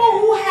people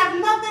who have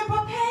nothing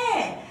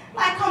prepared.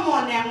 Like, come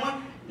on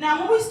now.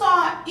 When we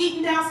start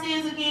eating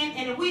downstairs again,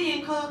 and if we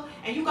didn't cook,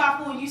 and you got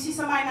food, and you see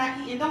somebody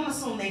not eating, don't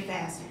assume they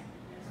fasting.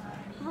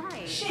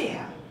 Right.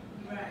 Share.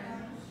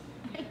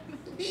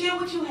 Share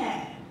what you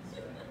have.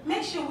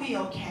 Make sure we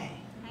okay.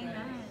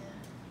 Amen.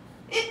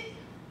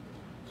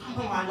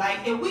 Come on,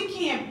 like, if we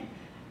can't,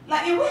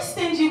 like, if we're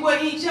stingy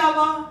with each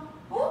other,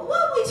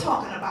 what are we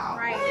talking about?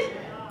 Right.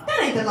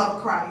 That ain't the love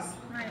of Christ.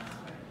 Right.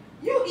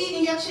 You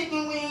eating your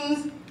chicken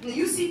wings, and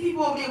you see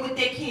people over there with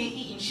their kid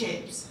eating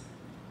chips.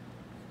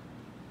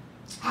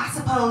 I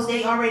suppose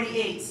they already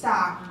ate.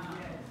 Stop.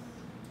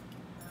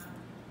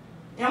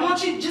 And I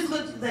want you to just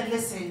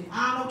listen.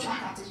 I don't know, I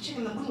got this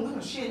chicken. We're going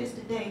to share this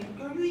today.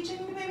 Girl, you eat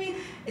chicken, baby?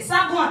 And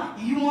stop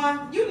going, you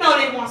know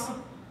they want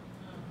some.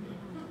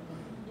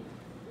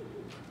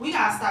 We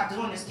got to stop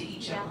doing this to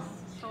each other.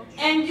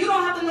 And you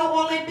don't have to know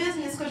all their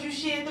business because you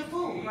shared the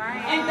food.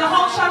 Right. And the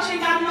whole church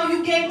ain't got to know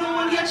you gave them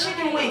one of your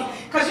chicken wings.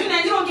 Because you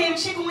don't give a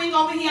chicken wing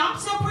over here. I'm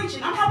still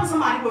preaching. I'm helping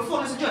somebody with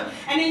fullness of joy.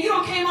 And then you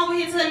don't came over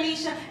here to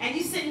Anisha and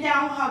you sitting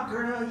down with her,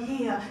 girl,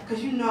 yeah.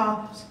 Because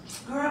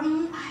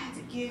girl, I had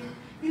to give,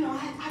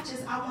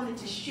 I wanted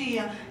to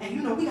share.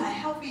 And we got to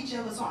help each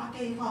other. So I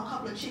gave her a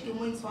couple of chicken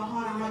wings for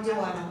her and my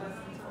daughter.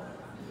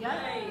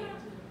 Yay.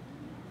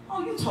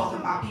 Oh, you talking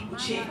about people,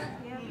 chick.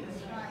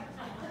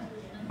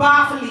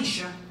 Bye,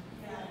 Felicia.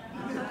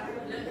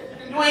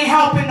 You ain't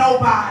helping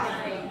nobody.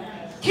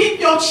 Keep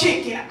your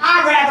chicken.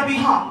 I'd rather be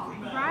hungry.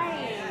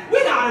 Right.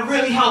 We gotta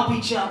really help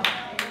each other.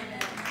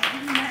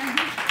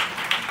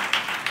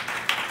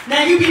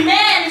 Now you be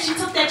mad if she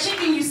took that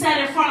chicken you sat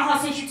in front of her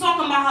since you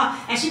talking about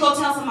her and she go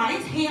tell somebody,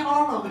 it's hair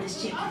all over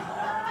this chicken.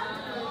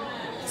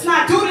 Let's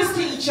not do this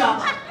to each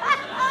other.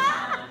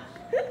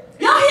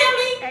 Y'all hear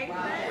me?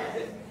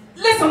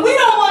 Listen, we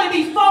don't want to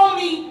be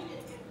phony.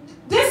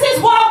 This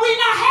is why we're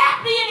not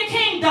happy in the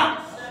kingdom.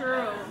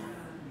 True.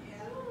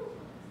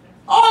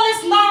 All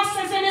this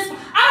nonsense and this.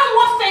 I don't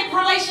want fake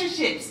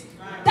relationships.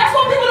 That's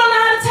why people don't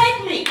know how to take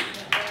me.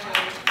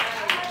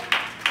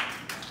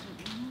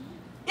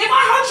 If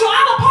I hurt you,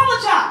 I'll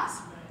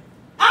apologize.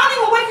 I don't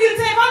even wait for you to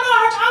say, if I know I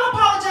hurt you, I'll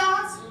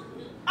apologize.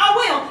 I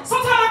will.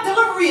 Sometimes my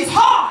delivery is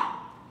hard.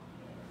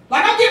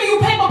 Like I'm giving you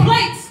paper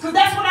plates, because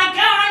that's what I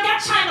got. I ain't got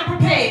China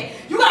prepared.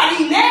 You got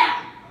to eat now.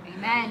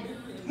 Amen.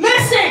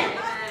 Listen.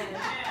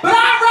 But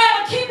I'd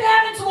rather keep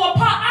having to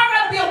apologize. I'd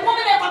rather be a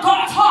woman after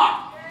God's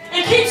heart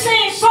and keep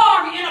saying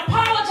sorry and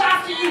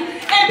apologize to you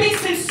and be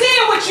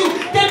sincere with you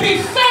than be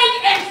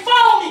fake and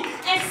phony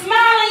and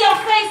smile in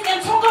your face and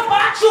talk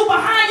about you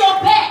behind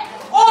your back.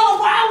 All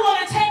the while I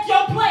want to take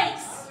your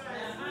place.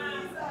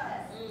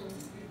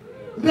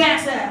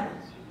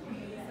 Backstabbers.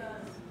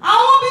 I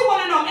don't want to be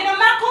one of them, and I'm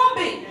not going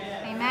to be.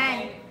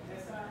 Amen.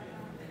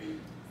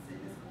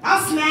 I'm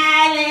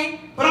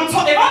smiling, but if I'm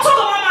talking about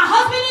my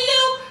husband and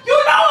you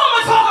know I'm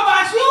going to talk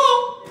about you.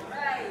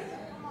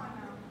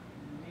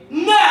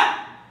 No.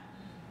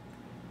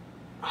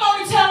 I'm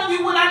only telling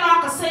you what I know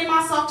I can say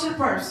myself to the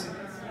person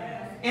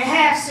and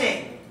have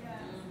said.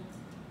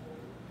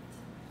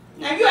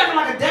 Now, if you acting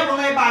like a devil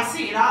and everybody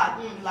see it,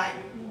 I'll be like,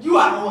 you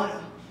out of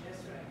order.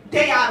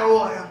 They out of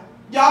order.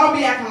 Y'all don't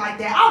be acting like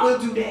that. I will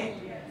do that.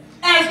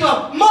 As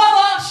the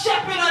mother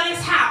shepherd of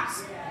this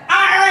house,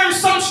 I earned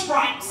some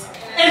stripes.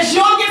 As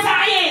young as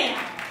I am.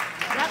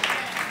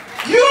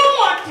 You don't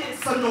want this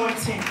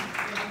anointing.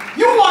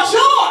 You want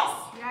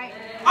yours. Right.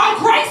 I'm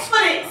graced for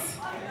this.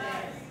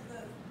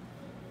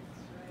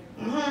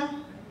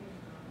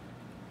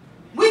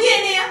 We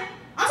getting there.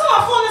 I'm talking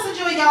about fullness of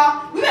joy,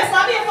 y'all. We better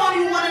stop being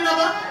phony with one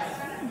another.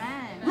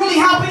 Amen. Really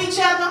helping each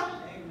other.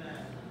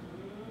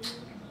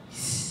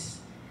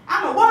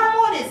 I don't know why I'm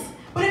on this.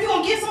 But if you're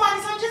going to give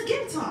somebody something, just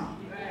give it to them.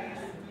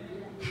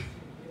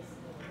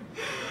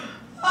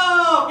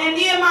 Oh, and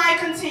Nehemiah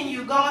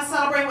continued. Go and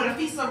celebrate with a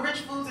feast of rich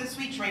foods and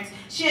sweet drinks.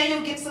 Share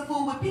your gifts of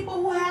food with people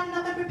who have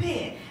nothing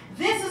prepared.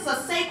 This is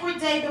a sacred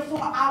day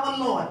before our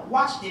Lord.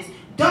 Watch this.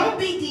 Don't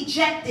be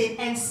dejected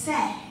and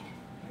sad.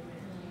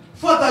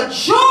 For the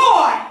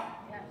joy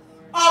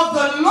of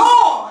the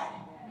Lord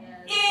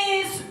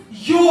is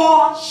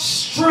your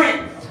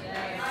strength.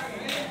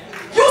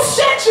 You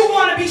said you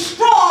want to be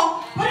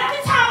strong, but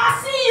every time I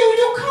see you,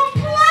 you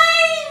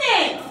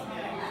complaining.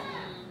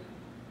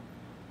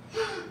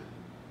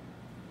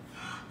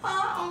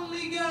 I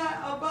only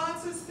got a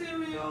box of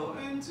cereal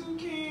and 2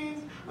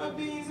 cans of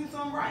beans and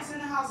some rice in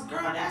the house.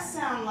 Girl, that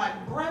sounds like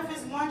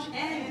breakfast, lunch,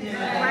 and dinner.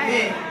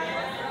 Right.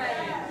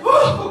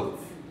 Woo!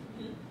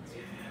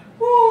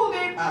 Woo,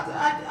 they about to,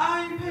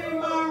 I ain't paid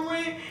my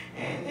rent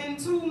and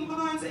 2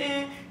 months,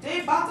 and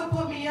they about to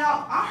put me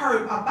out. I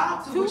heard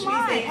about to, which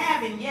means they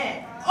haven't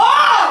yet.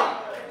 Oh!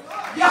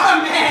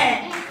 Y'all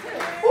mad.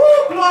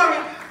 Woo, glory.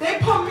 They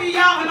put me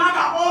out and I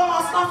got all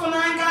my stuff and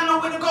I ain't got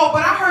nowhere to go.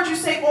 But I heard you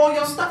say all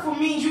your stuff, which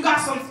means you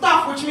got some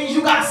stuff, which means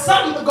you got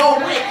something to go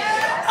with.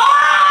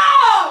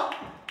 Oh!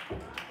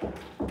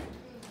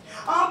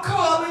 I'm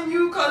calling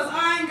you because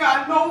I ain't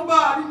got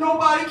nobody.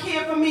 Nobody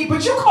care for me.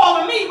 But you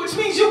calling me, which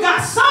means you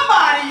got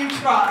somebody